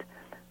and met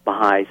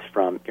Baha'is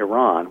from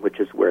Iran, which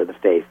is where the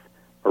faith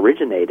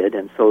originated,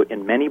 and so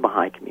in many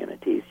Baha'i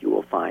communities you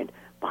will find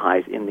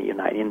Baha'is in the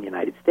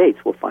United States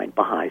will find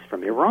Baha'is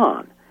from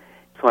Iran.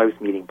 So I was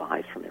meeting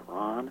Baha'is from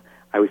Iran.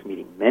 I was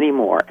meeting many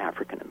more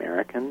African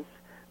Americans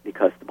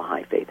because the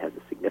Baha'i faith has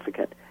a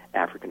significant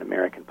African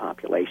American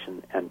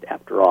population, and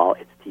after all,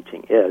 its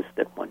teaching is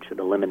that one should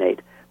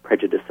eliminate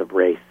prejudice of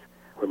race,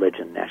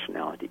 religion,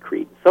 nationality,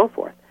 creed, and so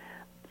forth.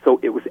 So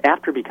it was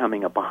after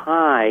becoming a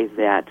Baha'i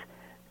that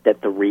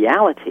the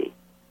reality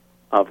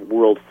of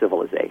world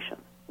civilization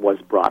was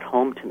brought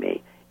home to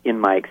me in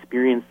my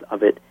experience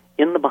of it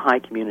in the Baha'i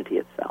community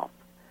itself,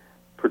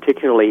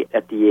 particularly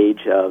at the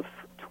age of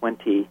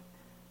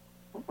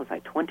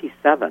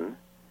 27.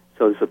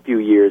 So it was a few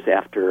years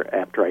after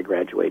I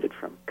graduated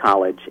from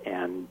college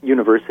and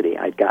university.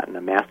 I'd gotten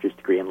a master's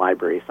degree in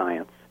library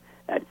science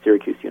at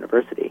Syracuse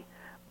University,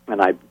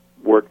 and I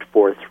worked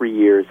for 3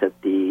 years at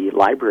the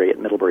library at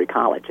Middlebury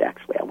College,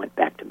 actually. I went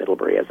back to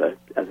Middlebury as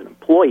an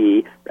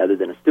employee rather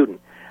than a student.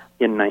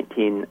 In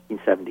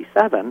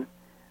 1977,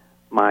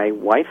 my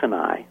wife and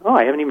I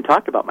haven't even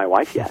talked about my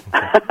wife yet.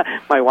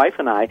 My wife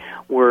and I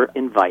were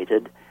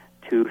invited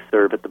to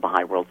serve at the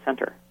Baha'i World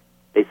Center,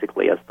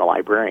 basically as the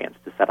librarians,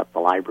 to set up the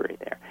library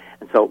there.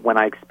 And so when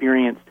I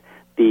experienced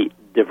the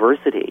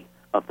diversity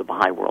of the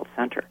Baha'i World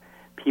Center,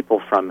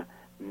 people from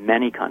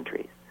many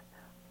countries,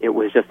 it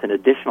was just an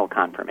additional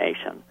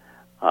confirmation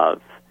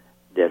of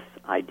this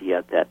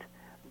idea that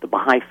the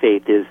Baha'i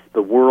faith is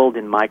the world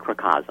in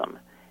microcosm,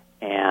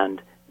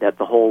 and that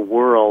the whole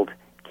world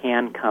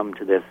can come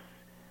to this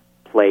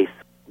place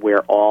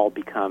where all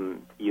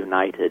become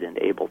united and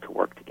able to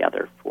work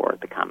together for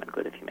the common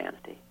good of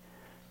humanity.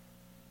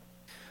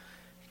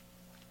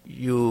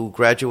 You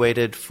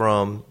graduated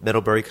from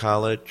Middlebury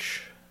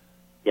College?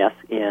 Yes,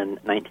 in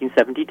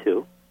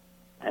 1972.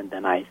 And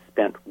then I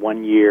spent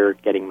 1 year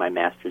getting my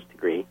master's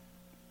degree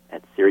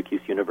at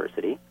Syracuse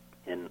University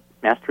in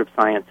Master of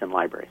Science in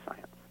Library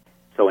Science.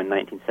 So in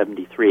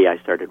 1973, I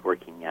started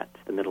working at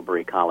the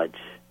Middlebury College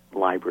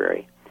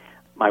Library.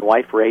 My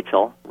wife,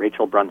 Rachel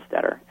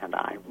Brunstetter, and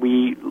I,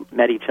 we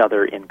met each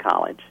other in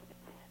college.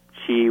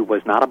 She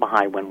was not a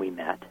Baha'i when we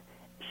met.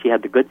 She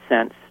had the good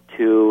sense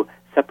to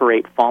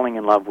separate falling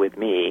in love with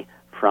me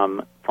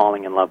from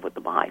falling in love with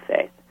the Baha'i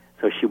faith.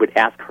 So she would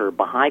ask her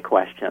Baha'i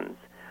questions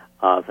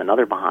of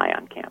another Baha'i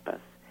on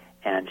campus,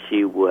 and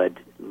she would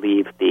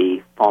leave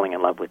the falling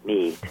in love with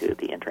me to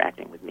the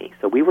interacting with me.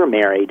 So we were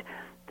married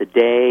the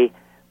day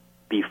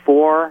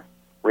before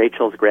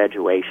Rachel's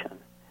graduation,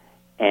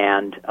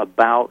 and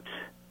about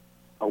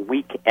a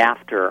week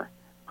after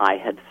I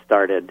had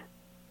started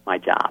my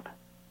job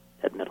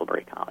at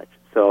Middlebury College.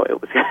 So it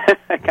was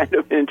kind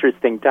of an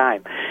interesting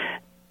time,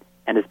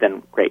 and it's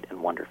been great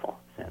and wonderful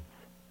since.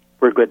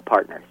 We're good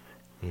partners.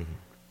 Mm-hmm.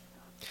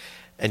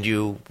 And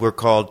you were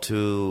called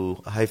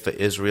to Haifa,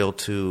 Israel,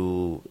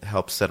 to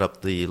help set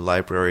up the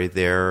library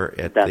there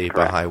at the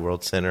Baha'i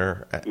World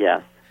Center?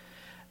 Yes.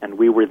 And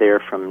we were there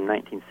from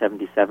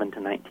 1977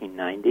 to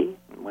 1990.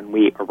 When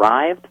we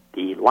arrived,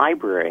 the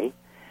library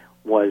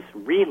was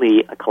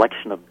really a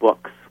collection of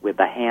books with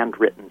a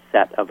handwritten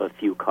set of a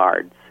few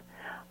cards.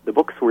 The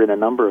books were in a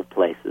number of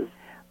places,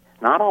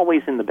 not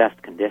always in the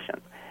best condition.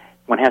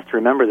 One has to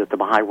remember that the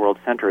Baha'i World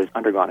Center has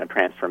undergone a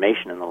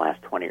transformation in the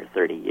last 20 or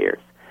 30 years,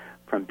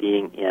 from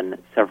being in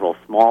several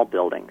small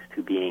buildings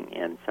to being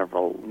in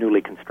several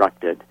newly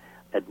constructed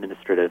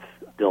administrative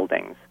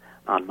buildings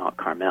on Mount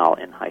Carmel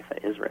in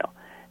Haifa, Israel.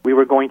 We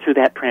were going through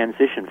that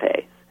transition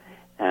phase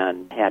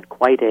and had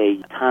quite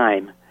a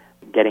time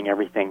getting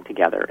everything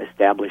together,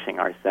 establishing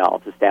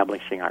ourselves,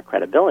 establishing our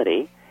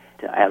credibility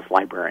as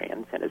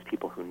librarians and as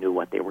people who knew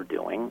what they were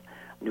doing,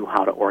 knew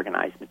how to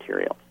organize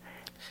materials.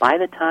 By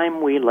the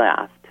time we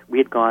left, we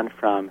had gone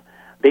from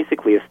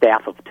basically a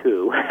staff of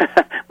 2,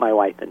 my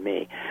wife and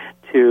me,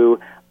 to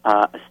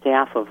a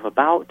staff of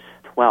about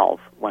 12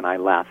 when I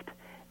left,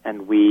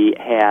 and we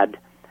had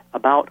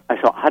about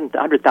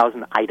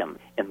 100,000 items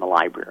in the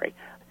library.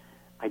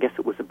 I guess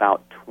it was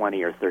about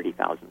 20 or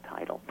 30,000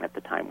 titles at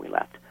the time we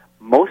left,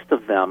 most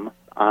of them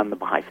on the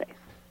Baha'i faith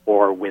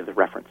or with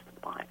reference to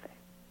the Baha'i faith.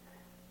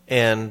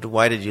 And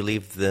why did you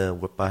leave the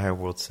Baha'i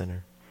World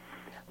Center?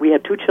 We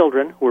had two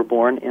children who were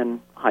born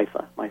in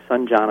Haifa, my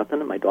son Jonathan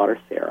and my daughter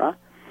Sarah.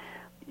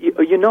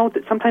 You know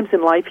that sometimes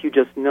in life you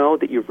just know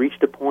that you've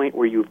reached a point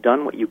where you've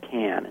done what you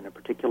can in a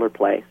particular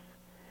place,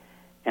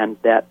 and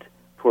that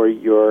for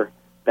your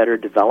better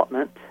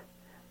development,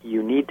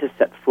 you need to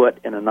set foot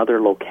in another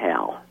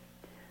locale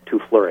to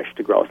flourish,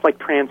 to grow. It's like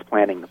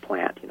transplanting the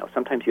plant.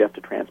 Sometimes you have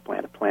to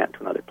transplant a plant to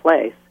another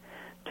place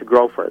to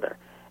grow further.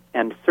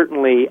 And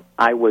certainly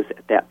I was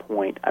at that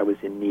point, I was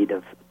in need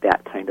of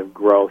that kind of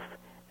growth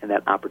and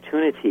that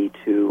opportunity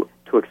to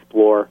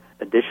explore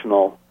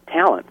additional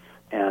talents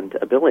and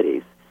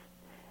abilities.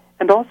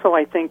 And also,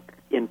 I think,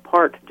 in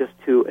part, just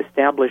to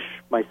establish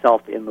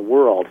myself in the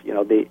world.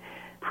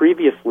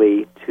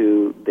 Previously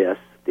to this,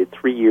 the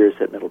 3 years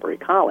at Middlebury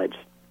College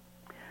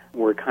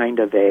were kind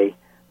of a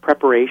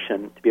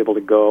preparation to be able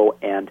to go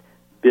and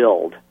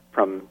build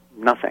from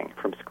nothing,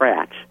 from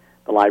scratch,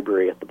 the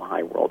library at the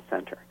Baha'i World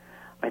Center.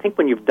 I think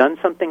when you've done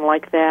something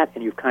like that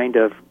and you've kind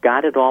of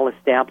got it all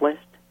established,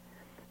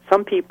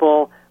 some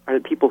people are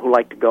the people who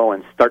like to go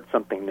and start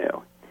something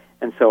new.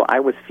 And so I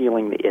was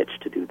feeling the itch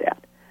to do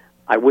that.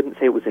 I wouldn't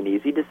say it was an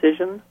easy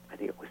decision. I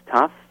think it was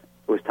tough.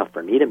 It was tough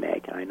for me to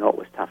make, and I know it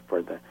was tough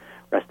for the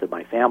rest of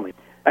my family.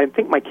 I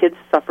think my kids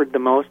suffered the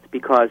most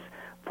because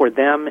for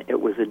them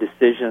it was a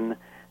decision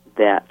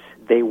that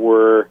they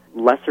were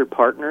lesser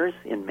partners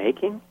in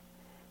making,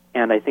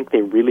 and I think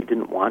they really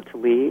didn't want to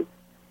leave.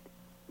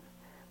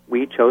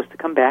 We chose to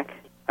come back.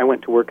 I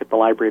went to work at the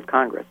Library of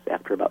Congress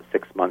after about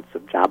 6 months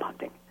of job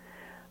hunting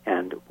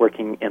and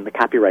working in the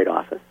Copyright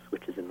Office,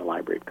 which is in the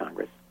Library of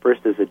Congress,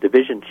 first as a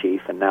division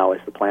chief and now as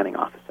the planning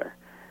officer.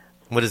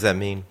 What does that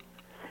mean?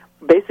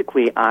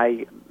 Basically,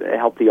 I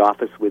help the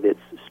office with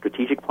its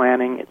strategic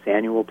planning, its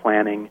annual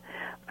planning.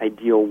 I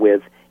deal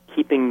with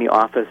keeping the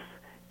office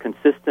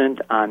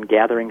consistent on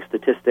gathering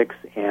statistics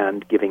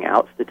and giving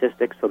out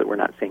statistics so that we're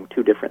not saying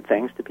two different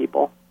things to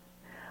people.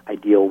 I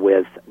deal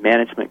with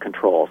management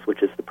controls,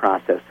 which is the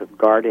process of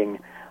guarding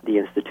the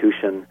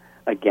institution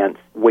against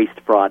waste,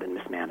 fraud, and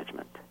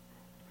mismanagement.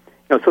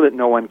 So that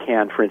no one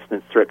can, for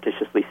instance,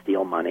 surreptitiously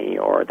steal money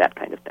or that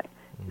kind of thing.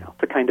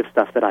 It's the kind of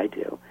stuff that I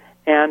do.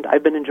 And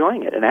I've been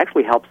enjoying it. It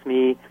actually helps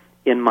me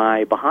in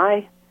my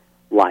Baha'i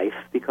life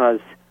because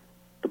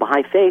the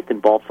Baha'i faith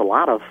involves a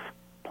lot of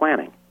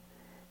planning.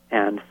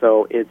 And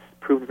so it's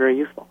proved very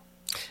useful.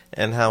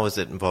 And how is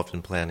it involved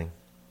in planning?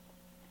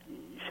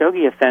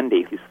 Shoghi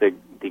Effendi, who's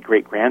the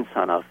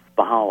great-grandson of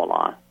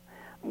Baha'u'llah,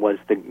 was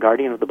the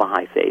guardian of the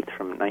Baha'i faith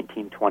from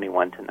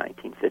 1921 to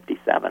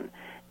 1957.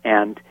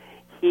 And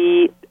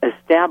he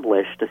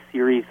established a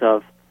series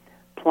of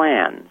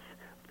plans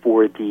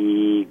for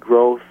the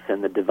growth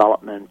and the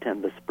development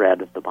and the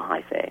spread of the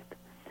Baha'i faith.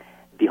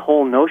 The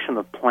whole notion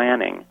of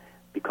planning,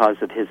 because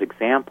of his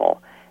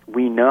example,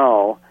 we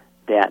know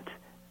that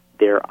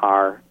there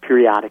are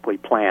periodically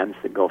plans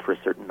that go for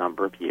a certain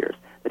number of years,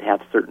 that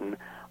have certain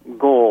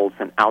goals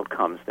and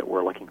outcomes that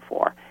we're looking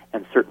for,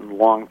 and certain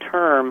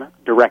long-term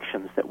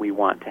directions that we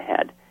want to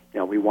head.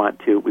 We want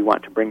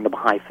to bring the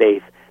Baha'i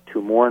faith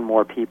to more and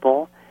more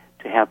people,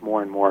 to have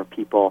more and more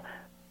people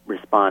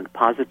respond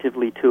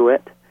positively to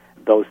it,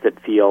 those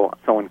that feel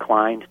so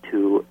inclined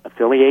to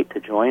affiliate, to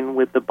join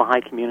with the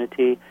Baha'i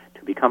community,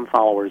 to become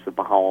followers of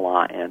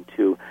Baha'u'llah, and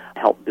to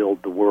help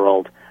build the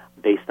world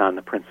based on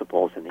the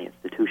principles and the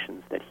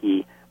institutions that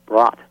he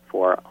brought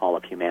for all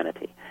of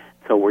humanity.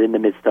 So we're in the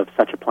midst of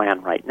such a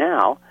plan right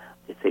now.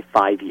 It's a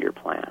 5-year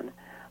plan,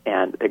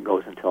 and it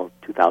goes until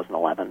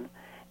 2011.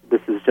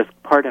 This is just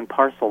part and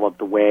parcel of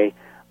the way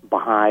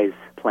Baha'is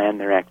plan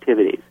their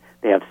activities.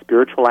 They have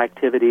spiritual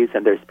activities,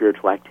 and their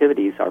spiritual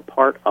activities are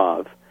part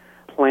of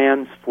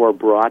plans for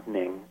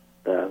broadening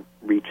the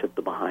reach of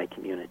the Baha'i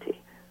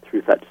community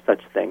through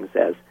such things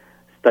as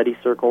study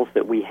circles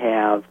that we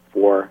have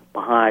for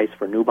Baha'is,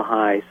 for new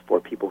Baha'is, for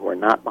people who are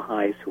not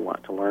Baha'is who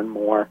want to learn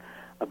more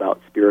about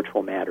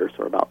spiritual matters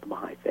or about the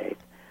Baha'i faith.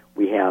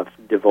 We have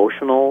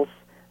devotionals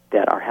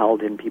that are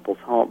held in people's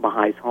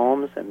Baha'is'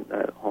 homes and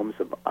homes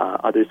of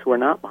others who are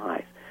not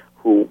Baha'is,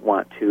 who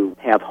want to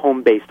have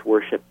home-based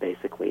worship,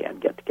 basically, and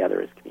get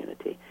together as a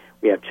community.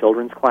 We have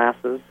children's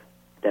classes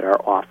that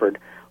are offered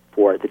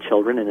for the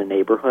children in a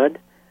neighborhood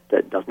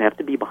that doesn't have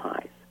to be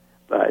Baha'is,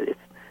 but it's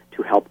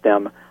to help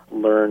them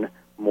learn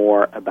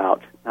more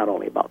about, not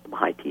only about the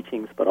Baha'i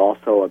teachings, but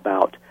also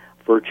about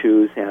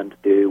virtues and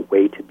the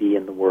way to be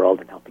in the world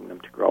and helping them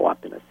to grow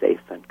up in a safe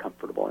and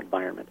comfortable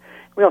environment.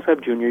 We also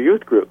have junior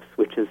youth groups,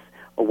 which is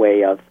a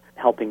way of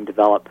helping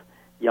develop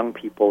young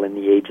people in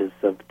the ages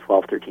of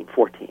 12, 13,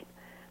 14.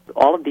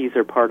 All of these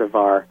are part of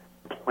our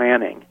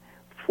planning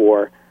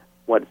for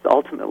what's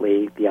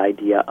ultimately the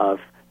idea of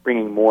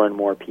bringing more and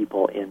more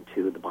people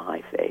into the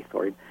Baha'i faith,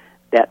 or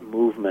that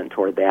movement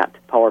or that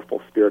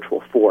powerful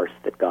spiritual force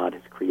that God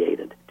has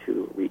created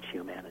to reach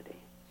humanity.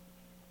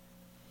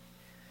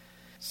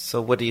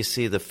 So what do you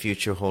see the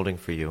future holding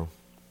for you?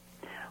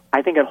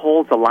 I think it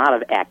holds a lot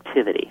of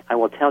activity. I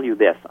will tell you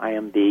this. I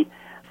am the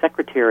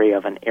secretary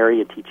of an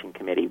area teaching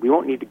committee. We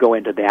won't need to go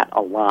into that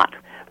a lot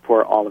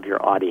for all of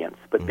your audience,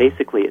 but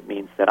basically it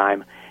means that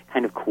I'm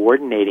kind of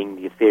coordinating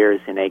the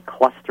affairs in a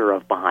cluster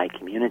of Baha'i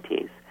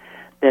communities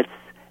that's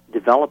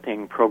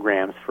developing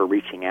programs for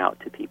reaching out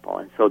to people.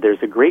 And so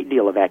there's a great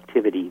deal of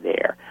activity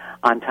there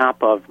on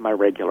top of my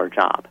regular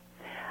job.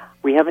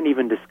 We haven't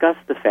even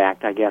discussed the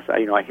fact, I guess,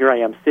 here I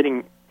am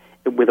sitting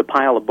with a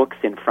pile of books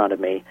in front of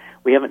me.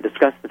 We haven't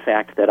discussed the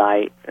fact that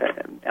I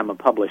am a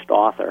published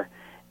author.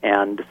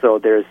 And so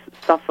there's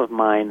stuff of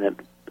mine that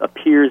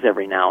appears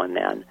every now and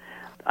then.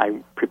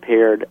 I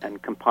prepared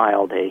and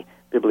compiled a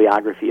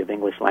bibliography of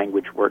English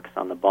language works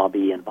on the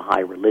Bahá'í and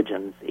Bahá'í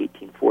religions,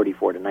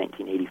 1844 to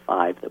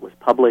 1985, that was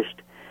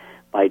published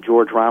by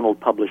George Ronald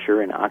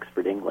Publisher in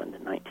Oxford, England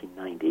in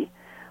 1990.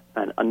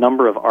 And a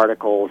number of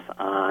articles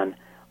on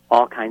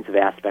all kinds of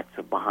aspects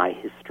of Baha'i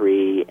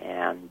history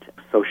and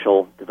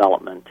social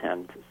development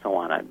and so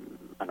on.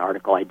 An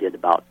article I did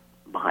about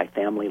Baha'i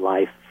family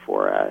life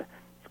for a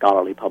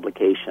scholarly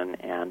publication,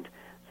 and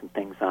some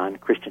things on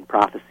Christian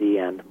prophecy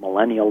and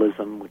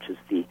millennialism, which is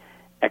the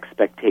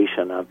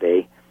expectation of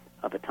a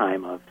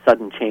time of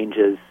sudden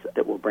changes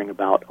that will bring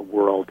about a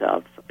world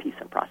of peace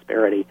and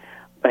prosperity.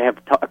 I have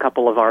a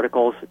couple of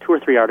articles, 2 or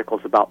 3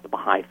 articles about the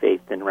Baha'i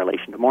faith in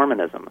relation to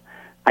Mormonism.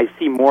 I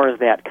see more of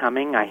that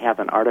coming. I have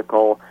an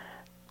article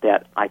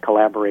that I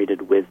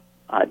collaborated with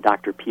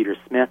Dr. Peter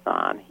Smith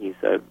on. He's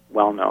a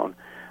well-known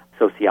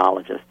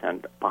sociologist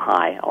and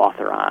Baha'i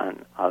author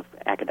of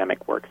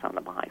academic works on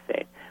the Baha'i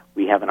faith.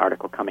 We have an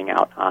article coming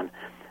out on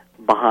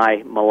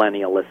Baha'i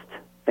millennialist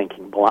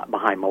thinking,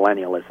 Baha'i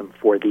millennialism,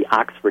 for the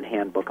Oxford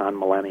Handbook on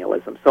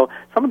Millennialism. So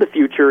some of the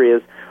future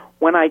is,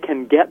 when I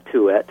can get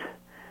to it,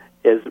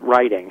 is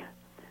writing.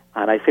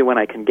 And I say when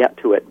I can get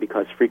to it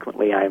because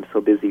frequently I am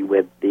so busy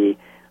with the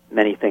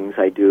many things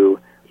I do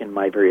in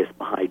my various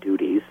Baha'i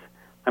duties.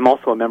 I'm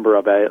also a member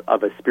of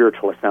a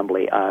spiritual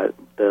assembly,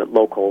 the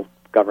local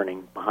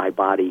governing Baha'i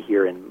body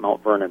here in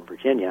Mount Vernon,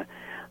 Virginia.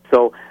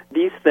 So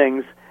these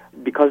things,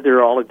 because there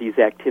are all of these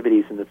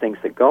activities and the things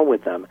that go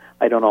with them,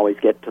 I don't always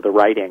get to the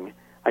writing.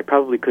 I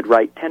probably could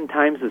write 10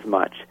 times as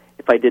much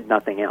if I did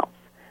nothing else.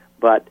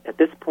 But at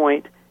this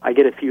point, I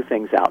get a few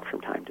things out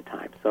from time to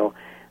time. So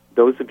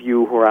those of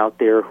you who are out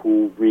there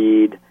who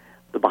read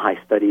the Baha'i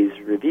Studies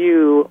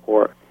Review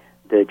or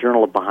the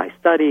Journal of Baha'i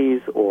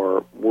Studies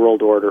or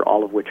World Order,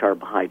 all of which are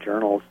Baha'i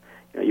journals,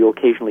 you'll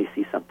occasionally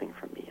see something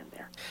from me in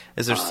there.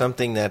 Is there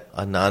something that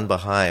a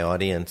non-Baha'i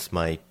audience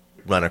might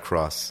run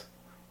across?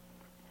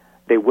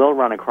 They will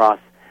run across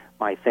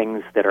my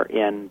things that are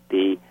in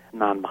the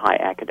non-Baha'i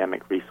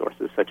academic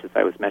resources, such as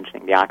I was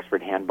mentioning, the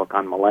Oxford Handbook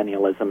on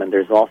Millennialism, and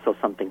there's also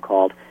something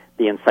called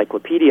the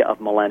Encyclopedia of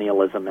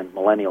Millennialism and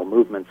Millennial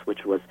Movements,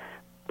 which was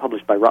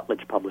published by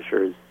Routledge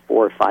Publishers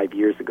 4 or 5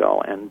 years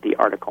ago, and the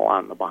article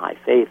on the Baha'i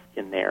faith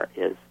in there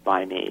is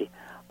by me.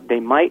 They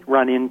might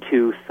run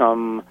into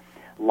some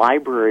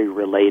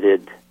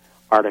library-related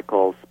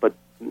articles, but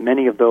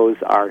many of those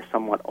are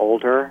somewhat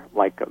older,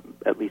 like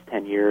at least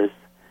 10 years,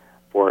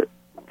 for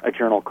a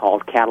journal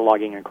called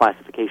Cataloging and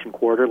Classification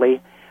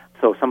Quarterly.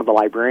 So some of the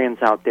librarians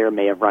out there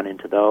may have run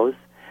into those.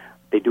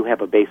 They do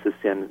have a basis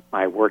in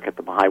my work at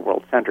the Baha'i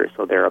World Center,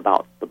 so they're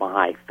about the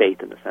Baha'i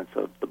faith in the sense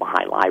of the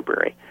Baha'i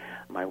Library,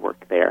 my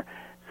work there.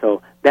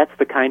 So that's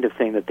the kind of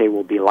thing that they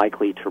will be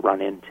likely to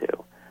run into.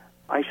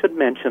 I should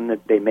mention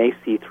that they may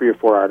see 3 or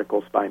 4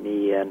 articles by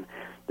me in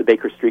the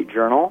Baker Street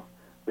Journal,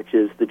 which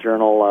is the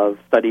journal of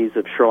studies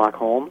of Sherlock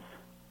Holmes.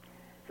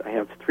 I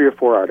have 3 or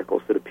 4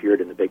 articles that appeared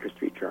in the Baker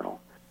Street Journal.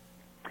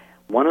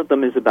 One of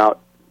them is about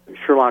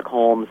Sherlock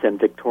Holmes and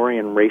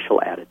Victorian racial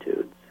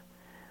attitudes.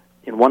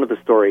 In one of the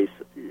stories,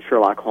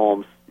 Sherlock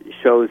Holmes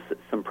shows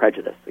some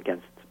prejudice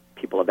against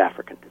people of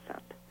African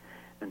descent.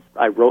 And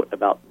I wrote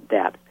about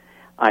that.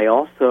 I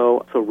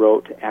also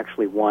wrote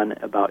actually one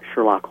about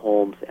Sherlock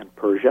Holmes and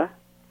Persia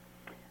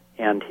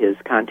and his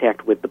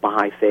contact with the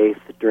Baha'i faith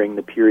during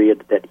the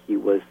period that he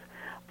was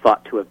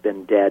thought to have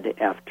been dead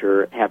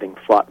after having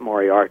fought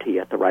Moriarty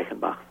at the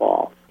Reichenbach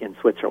Falls in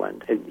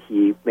Switzerland. And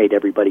he made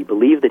everybody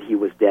believe that he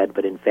was dead,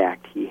 but in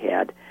fact he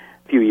had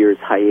a few years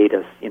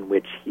hiatus in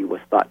which he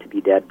was thought to be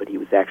dead, but he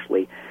was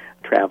actually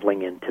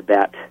traveling in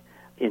Tibet,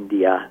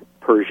 India,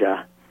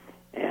 Persia,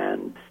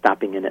 and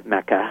stopping in at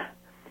Mecca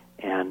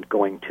and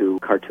going to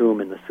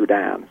Khartoum in the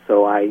Sudan.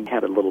 So I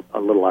had a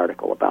little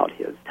article about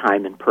his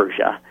time in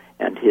Persia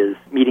and his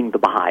meeting the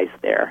Baha'is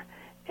there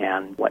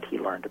and what he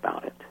learned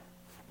about it.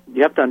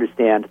 You have to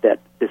understand that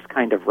this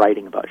kind of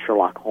writing about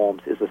Sherlock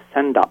Holmes is a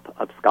send-up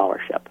of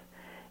scholarship.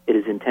 It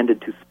is intended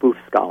to spoof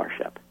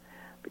scholarship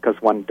because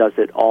one does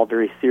it all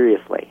very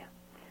seriously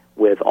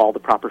with all the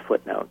proper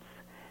footnotes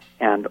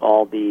and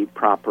all the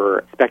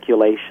proper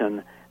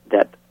speculation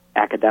that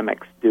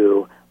academics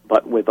do,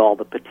 but with all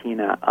the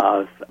patina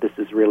of this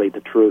is really the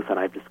truth and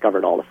I've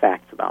discovered all the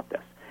facts about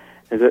this.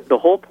 And the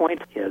whole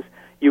point is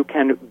you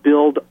can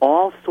build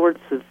all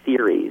sorts of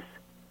theories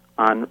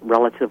on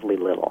relatively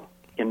little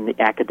in the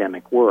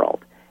academic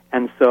world.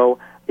 And so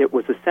it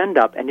was a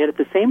send-up, and yet at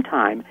the same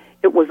time,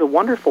 it was a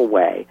wonderful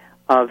way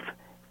of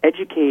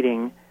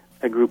educating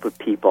a group of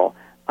people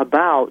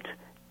about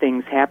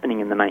things happening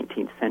in the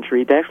 19th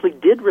century that actually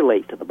did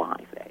relate to the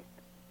Baha'i faith,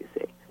 you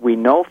see. We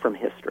know from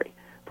history,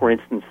 For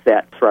instance,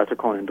 that Sir Arthur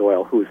Conan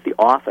Doyle, who is the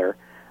author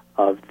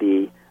of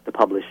the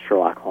published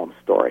Sherlock Holmes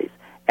stories,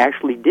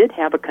 actually did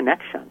have a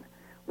connection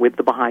with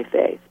the Baha'i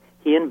faith.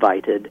 He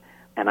invited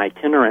an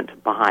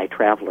itinerant Baha'i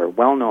traveler,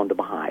 well known to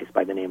Baha'is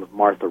by the name of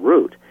Martha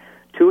Root,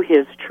 to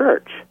his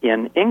church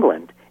in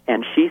England,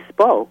 and she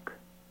spoke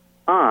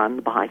on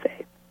the Baha'i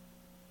faith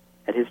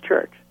at his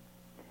church.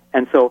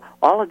 And so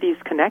all of these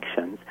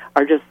connections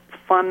are just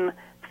fun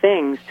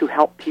things to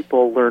help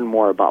people learn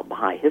more about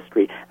Baha'i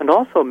history and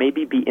also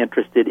maybe be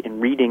interested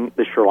in reading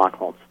the Sherlock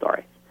Holmes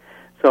stories.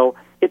 So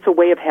it's a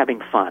way of having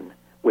fun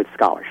with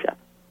scholarship.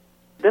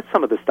 That's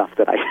some of the stuff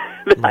that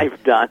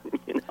I've done.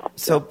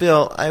 So,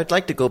 Bill, I would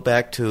like to go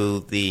back to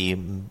the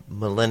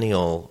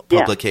millennial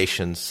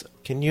publications.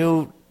 Can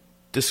you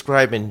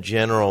describe in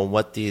general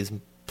what these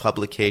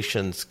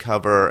publications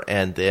cover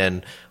and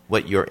then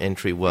what your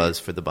entry was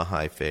for the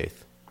Baha'i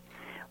faith?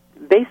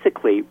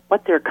 Basically,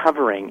 what they're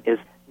covering is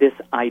this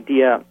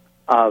idea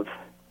of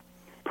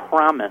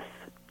promise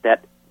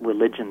that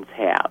religions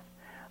have,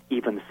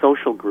 even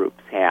social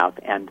groups have,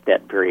 and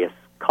that various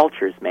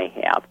cultures may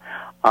have,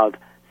 of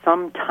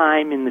some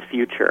time in the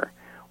future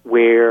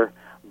where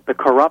the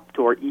corrupt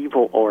or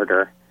evil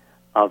order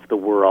of the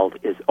world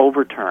is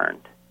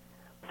overturned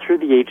through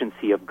the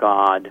agency of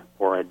God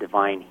or a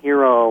divine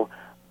hero,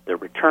 the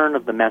return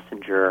of the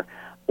messenger,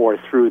 or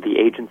through the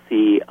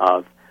agency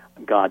of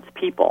God's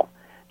people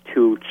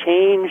to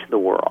change the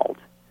world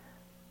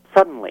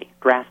suddenly,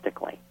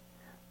 drastically,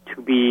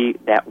 to be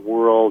that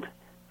world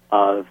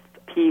of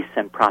peace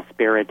and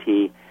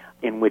prosperity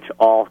in which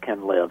all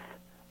can live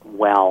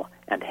well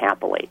and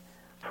happily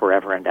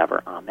forever and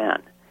ever.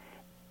 Amen.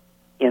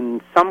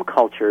 In some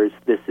cultures,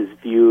 this is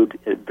viewed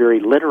very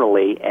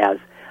literally as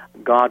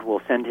God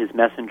will send his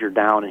messenger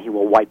down and he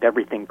will wipe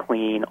everything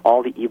clean,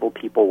 all the evil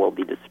people will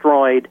be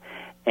destroyed,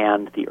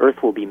 and the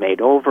earth will be made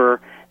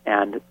over,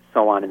 and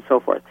so on and so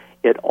forth.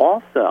 It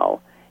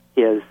also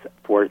is,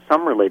 for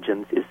some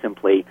religions, is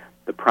simply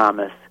the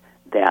promise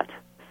that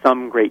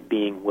some great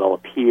being will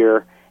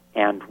appear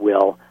and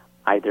will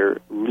either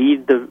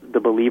lead the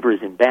believers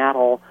in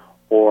battle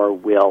or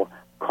will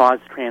cause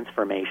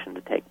transformation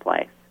to take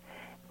place.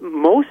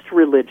 Most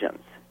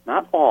religions,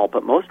 not all,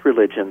 but most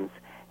religions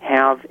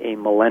have a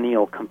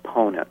millennial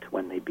component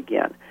when they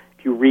begin.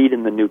 If you read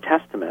in the New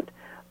Testament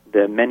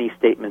the many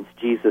statements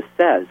Jesus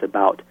says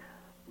about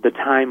the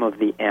time of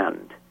the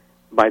end.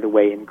 By the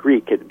way, in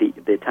Greek,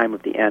 the time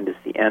of the end is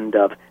the end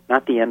of,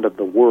 not the end of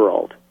the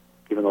world,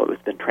 even though it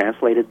has been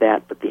translated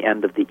that, but the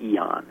end of the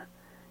eon,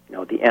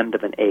 the end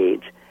of an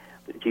age.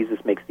 Jesus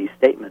makes these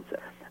statements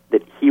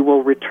that he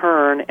will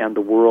return and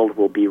the world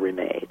will be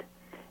remade.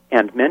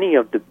 And many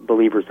of the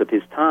believers of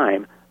his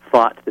time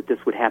thought that this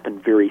would happen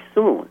very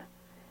soon,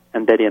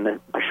 and that in a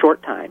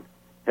short time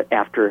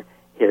after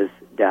his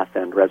death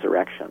and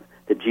resurrection,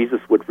 that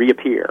Jesus would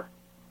reappear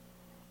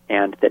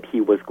and that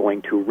he was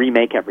going to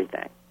remake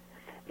everything.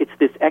 It's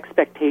this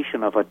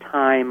expectation of a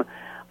time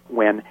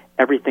when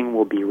everything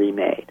will be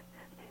remade.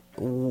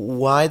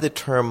 Why the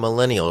term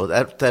millennial?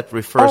 That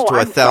refers to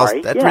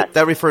 1,000.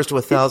 That refers to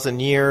 1,000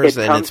 years,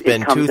 and it's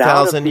been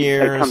 2,000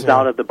 years. It comes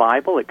out of the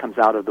Bible. It comes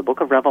out of the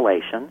book of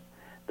Revelation,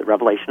 the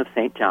Revelation of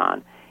St.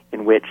 John,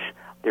 in which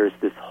there's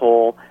this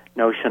whole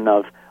notion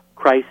of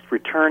Christ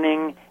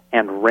returning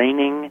and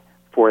reigning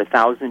for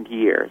 1,000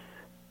 years.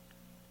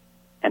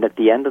 And at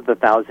the end of the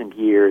 1,000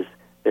 years,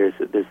 there's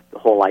the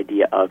whole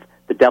idea of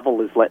the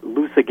devil is let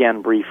loose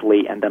again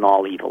briefly, and then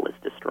all evil is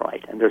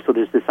destroyed. And there's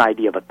this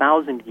idea of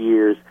 1,000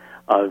 years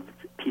of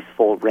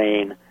peaceful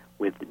reign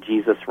with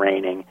Jesus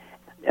reigning,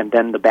 and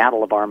then the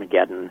battle of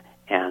Armageddon,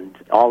 and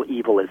all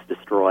evil is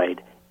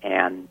destroyed,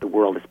 and the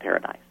world is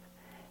paradise.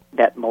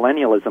 That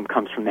millennialism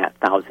comes from that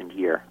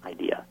 1,000-year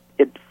idea.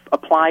 It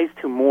applies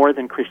to more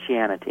than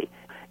Christianity.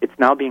 It's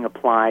now being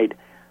applied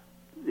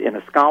in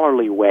a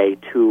scholarly way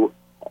to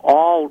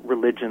all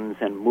religions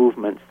and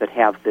movements that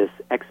have this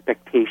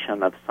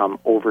expectation of some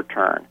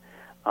overturn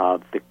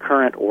of the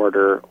current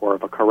order or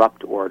of a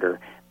corrupt order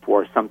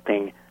for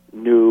something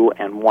new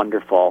and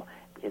wonderful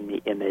in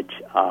the image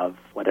of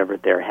whatever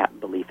their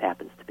belief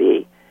happens to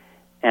be.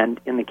 And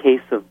in the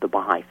case of the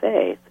Baha'i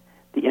faith,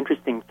 the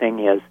interesting thing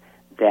is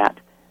that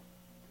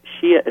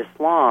Shia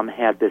Islam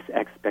had this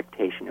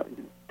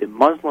expectation. The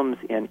Muslims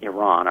in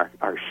Iran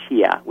are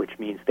Shia, which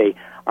means they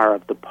are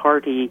of the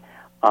party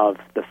of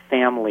the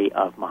family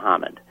of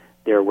Muhammad.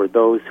 There were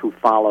those who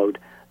followed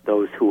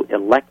those who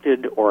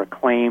elected or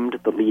acclaimed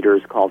the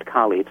leaders called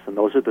caliphs, and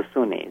those are the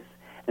Sunnis.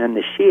 And then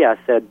the Shia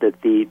said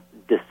that the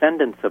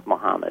descendants of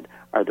Muhammad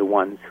are the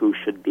ones who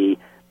should be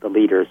the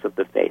leaders of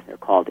the faith. They're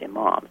called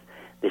imams.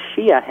 The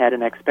Shia had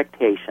an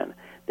expectation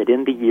that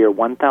in the year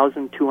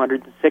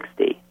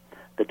 1260,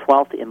 the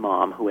 12th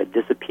imam, who had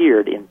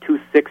disappeared in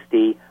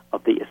 260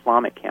 of the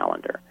Islamic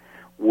calendar,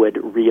 would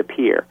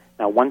reappear.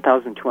 Now,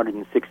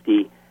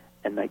 1260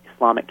 in the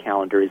Islamic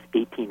calendar is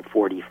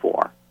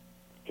 1844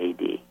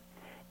 A.D.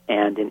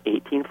 And in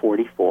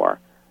 1844,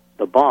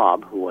 the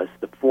Bab, who was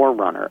the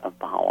forerunner of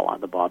Baha'u'llah,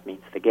 the Bab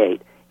means the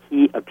gate,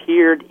 he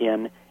appeared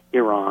in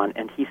Iran,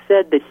 and he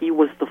said that he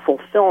was the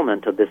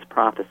fulfillment of this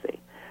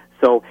prophecy.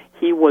 So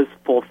he was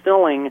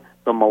fulfilling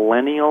the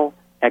millennial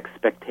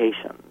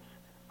expectations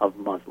of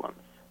Muslims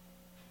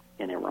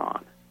in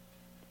Iran.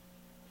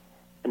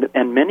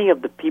 And many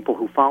of the people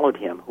who followed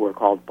him, who are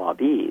called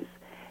Babis,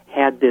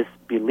 had this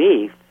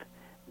belief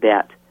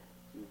that,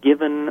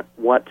 given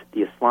what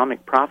the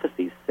Islamic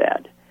prophecies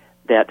said,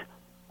 that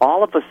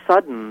all of a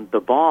sudden the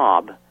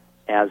Bab,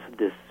 as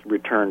this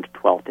returned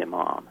 12th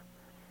Imam,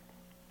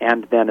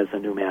 and then as a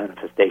new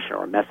manifestation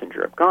or a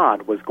messenger of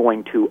God, was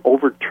going to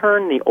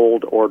overturn the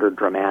old order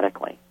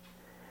dramatically.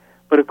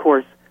 But of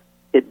course,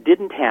 it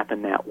didn't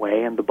happen that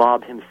way, and the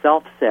Bab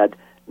himself said,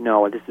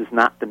 no, this is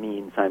not the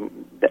means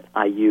that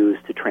I use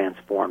to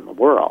transform the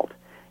world.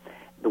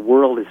 The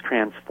world is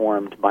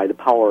transformed by the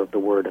power of the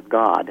Word of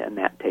God, and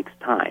that takes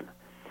time.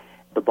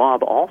 The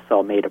Bab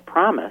also made a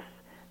promise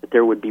that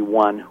there would be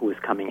one who was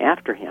coming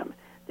after him,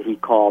 that he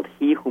called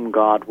He Whom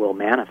God Will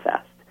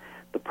Manifest,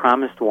 the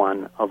promised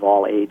one of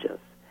all ages.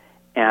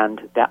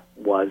 And that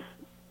was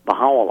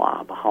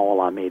Baha'u'llah.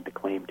 Baha'u'llah made the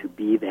claim to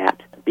be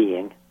that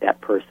being,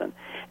 that person.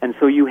 And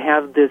so you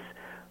have this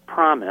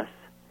promise,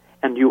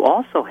 and you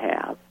also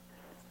have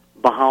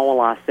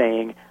Baha'u'llah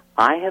saying,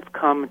 I have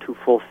come to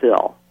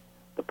fulfill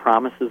the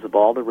promises of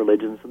all the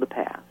religions of the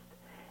past.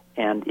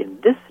 And in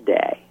this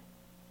day,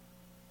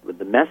 with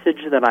the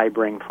message that I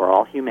bring for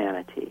all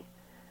humanity,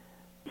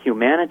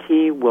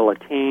 humanity will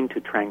attain to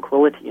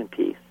tranquility and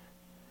peace,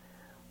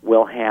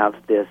 will have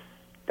this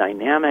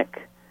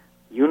dynamic,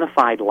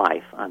 unified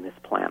life on this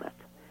planet,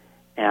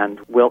 and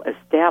will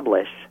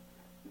establish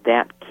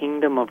that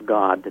kingdom of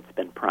God that's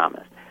been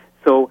promised.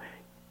 So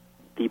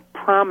the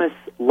promise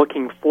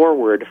looking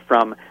forward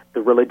from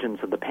the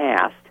religions of the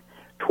past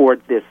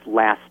toward this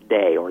last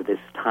day, or this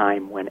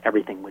time when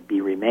everything would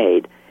be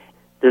remade,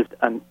 there's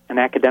an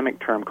academic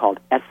term called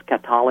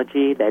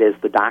eschatology, that is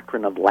the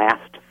doctrine of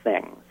last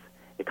things.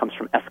 It comes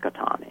from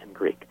eschaton in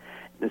Greek.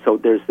 And so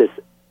there's this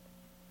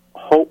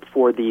hope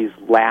for these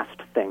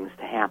last things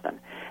to happen.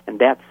 And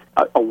that's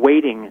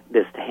awaiting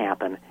this to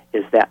happen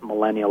is that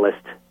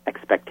millennialist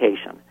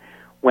expectation.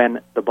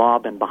 When the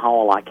Bab and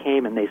Baha'u'llah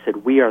came and they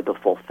said, we are the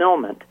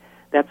fulfillment,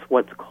 that's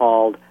what's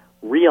called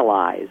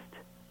realized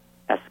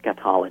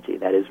eschatology,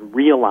 that is,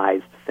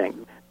 realized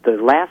things. The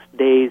last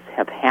days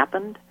have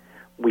happened,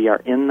 we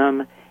are in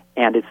them,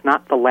 and it's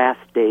not the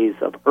last days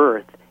of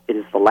earth, it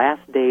is the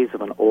last days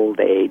of an old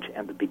age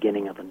and the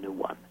beginning of a new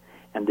one.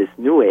 And this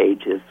new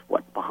age is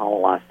what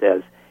Baha'u'llah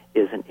says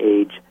is an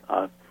age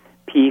of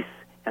peace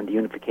and the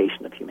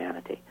unification of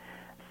humanity.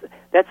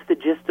 That's the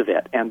gist of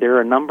it, and there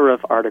are a number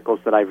of articles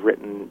that I've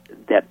written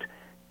that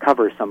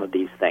cover some of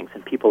these things,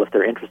 and people, if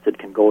they're interested,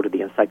 can go to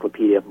the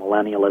Encyclopedia of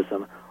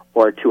Millennialism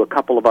or to a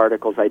couple of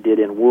articles I did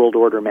in World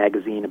Order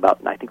magazine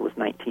about, I think it was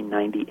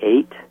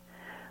 1998,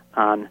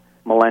 on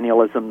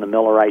millennialism, the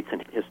Millerites,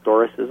 and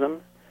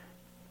historicism.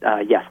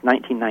 Yes,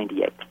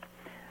 1998.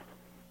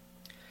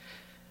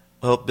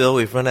 Well, Bill,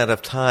 we've run out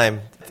of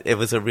time. It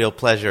was a real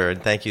pleasure,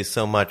 and thank you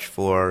so much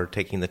for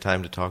taking the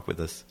time to talk with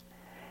us.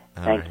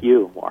 Thank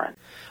you, Warren.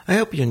 I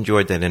hope you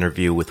enjoyed that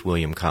interview with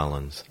William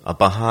Collins, a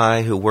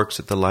Baha'i who works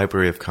at the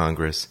Library of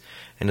Congress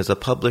and is a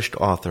published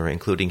author,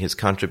 including his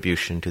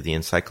contribution to the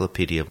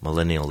Encyclopedia of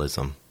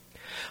Millennialism.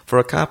 For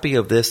a copy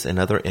of this and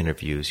other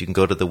interviews, you can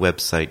go to the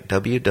website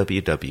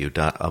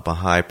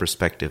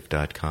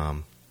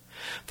www.abahaiperspective.com.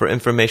 For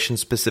information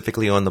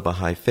specifically on the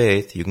Baha'i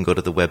Faith, you can go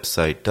to the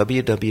website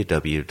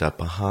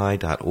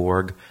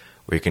www.baha'i.org,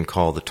 or you can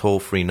call the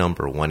toll-free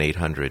number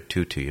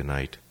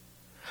 1-800-22-UNITE.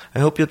 I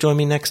hope you'll join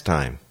me next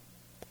time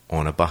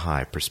on A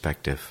Baha'i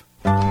Perspective.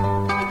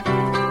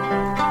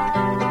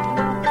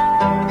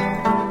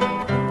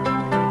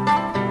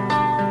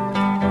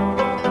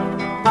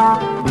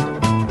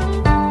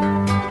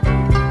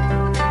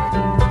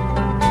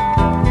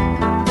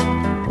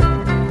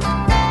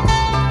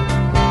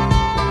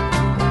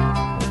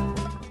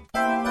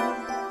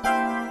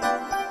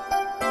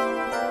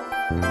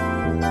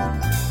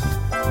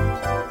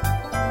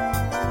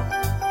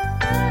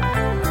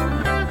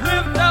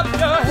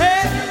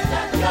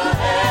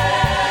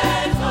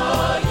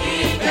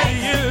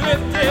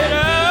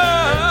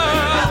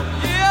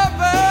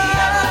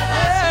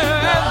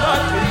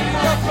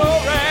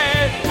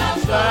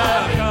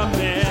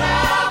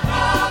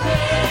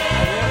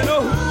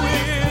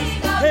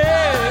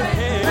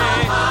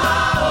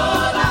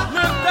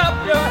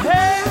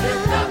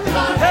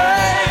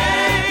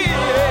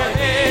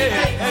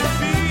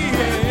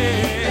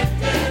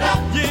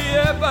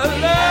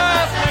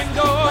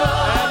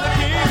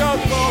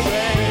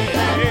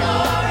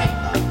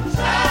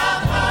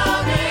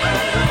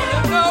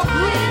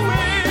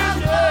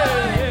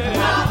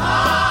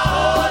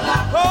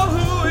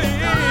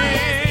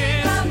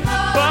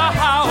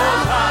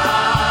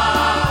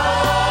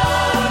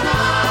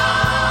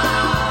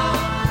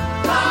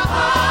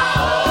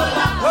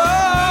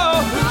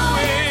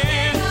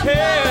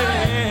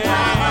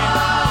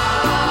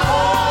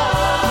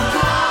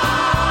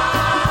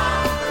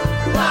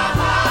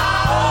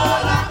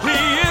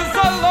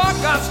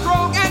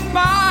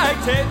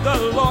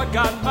 The Lord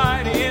God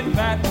mighty in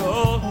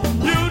battle.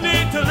 You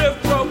need to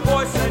lift your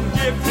voice and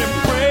give him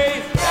praise.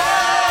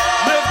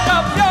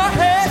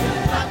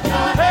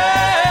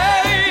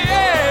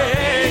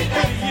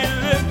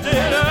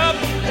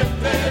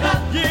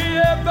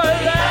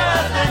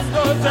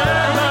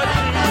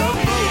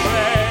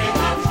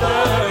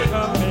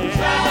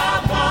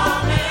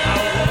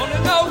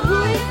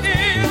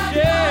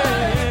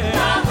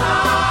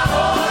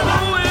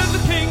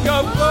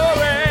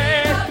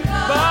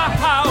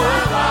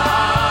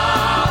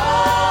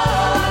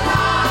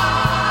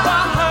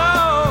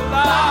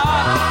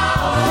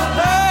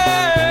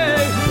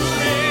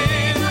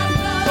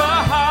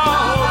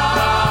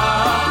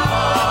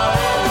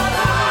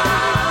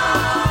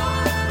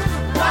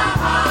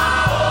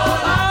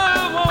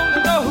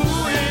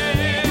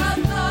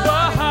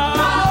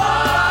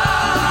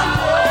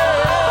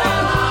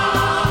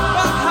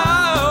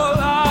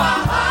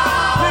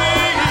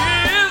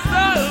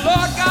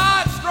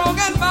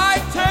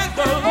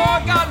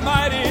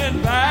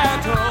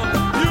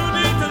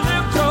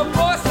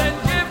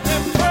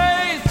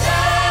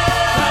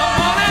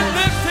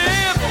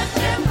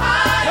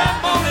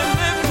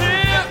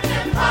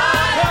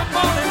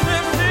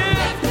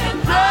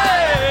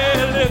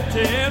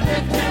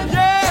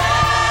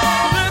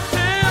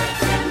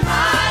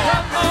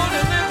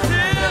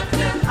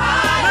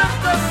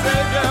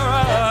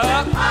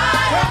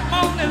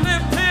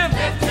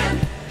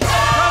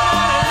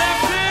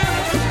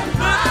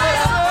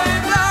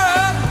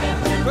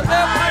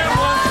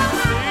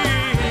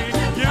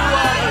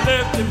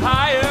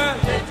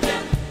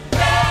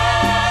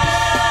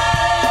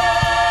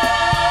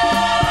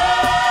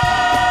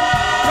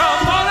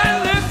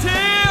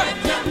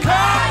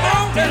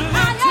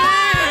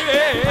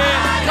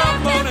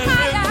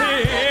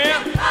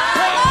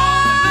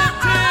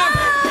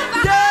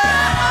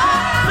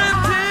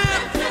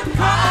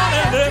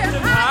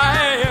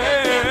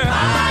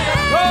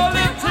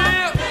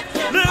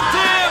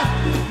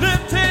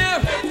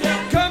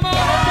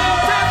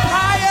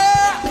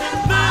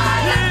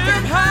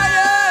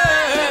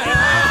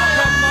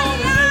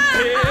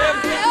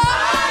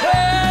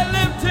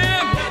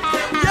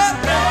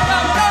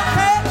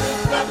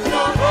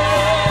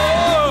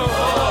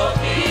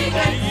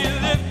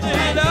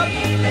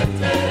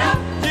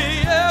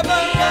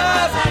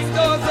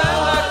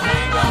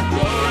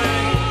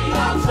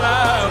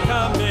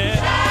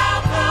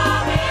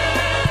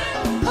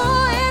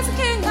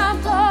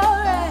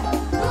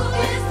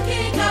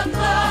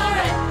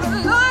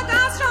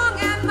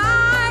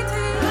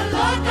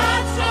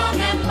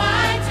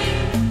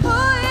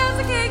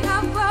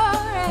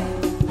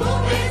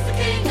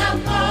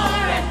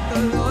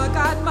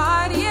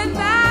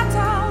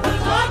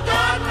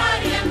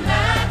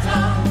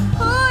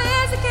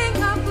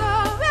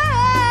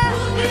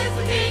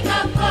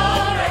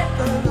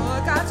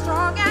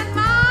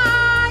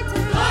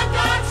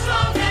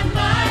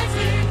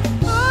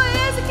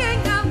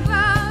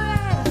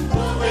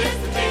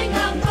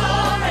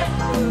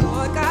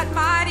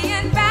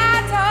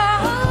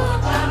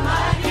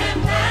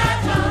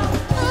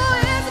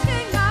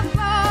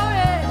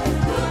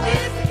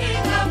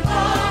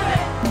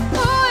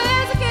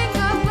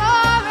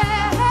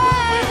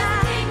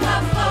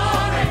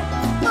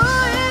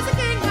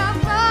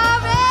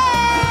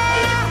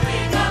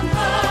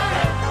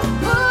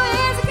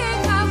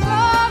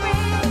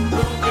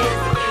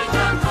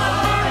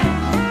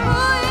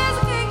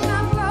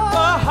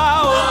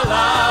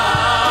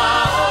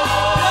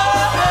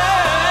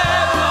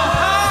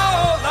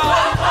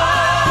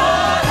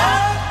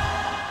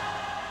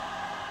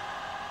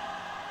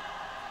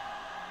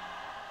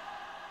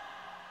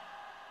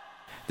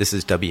 This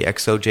is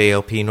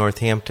WXOJLP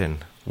Northampton,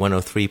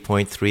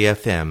 103.3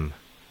 FM,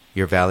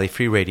 your Valley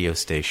Free Radio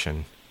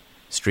station,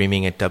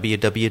 streaming at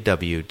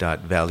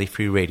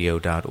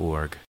www.valleyfreeradio.org.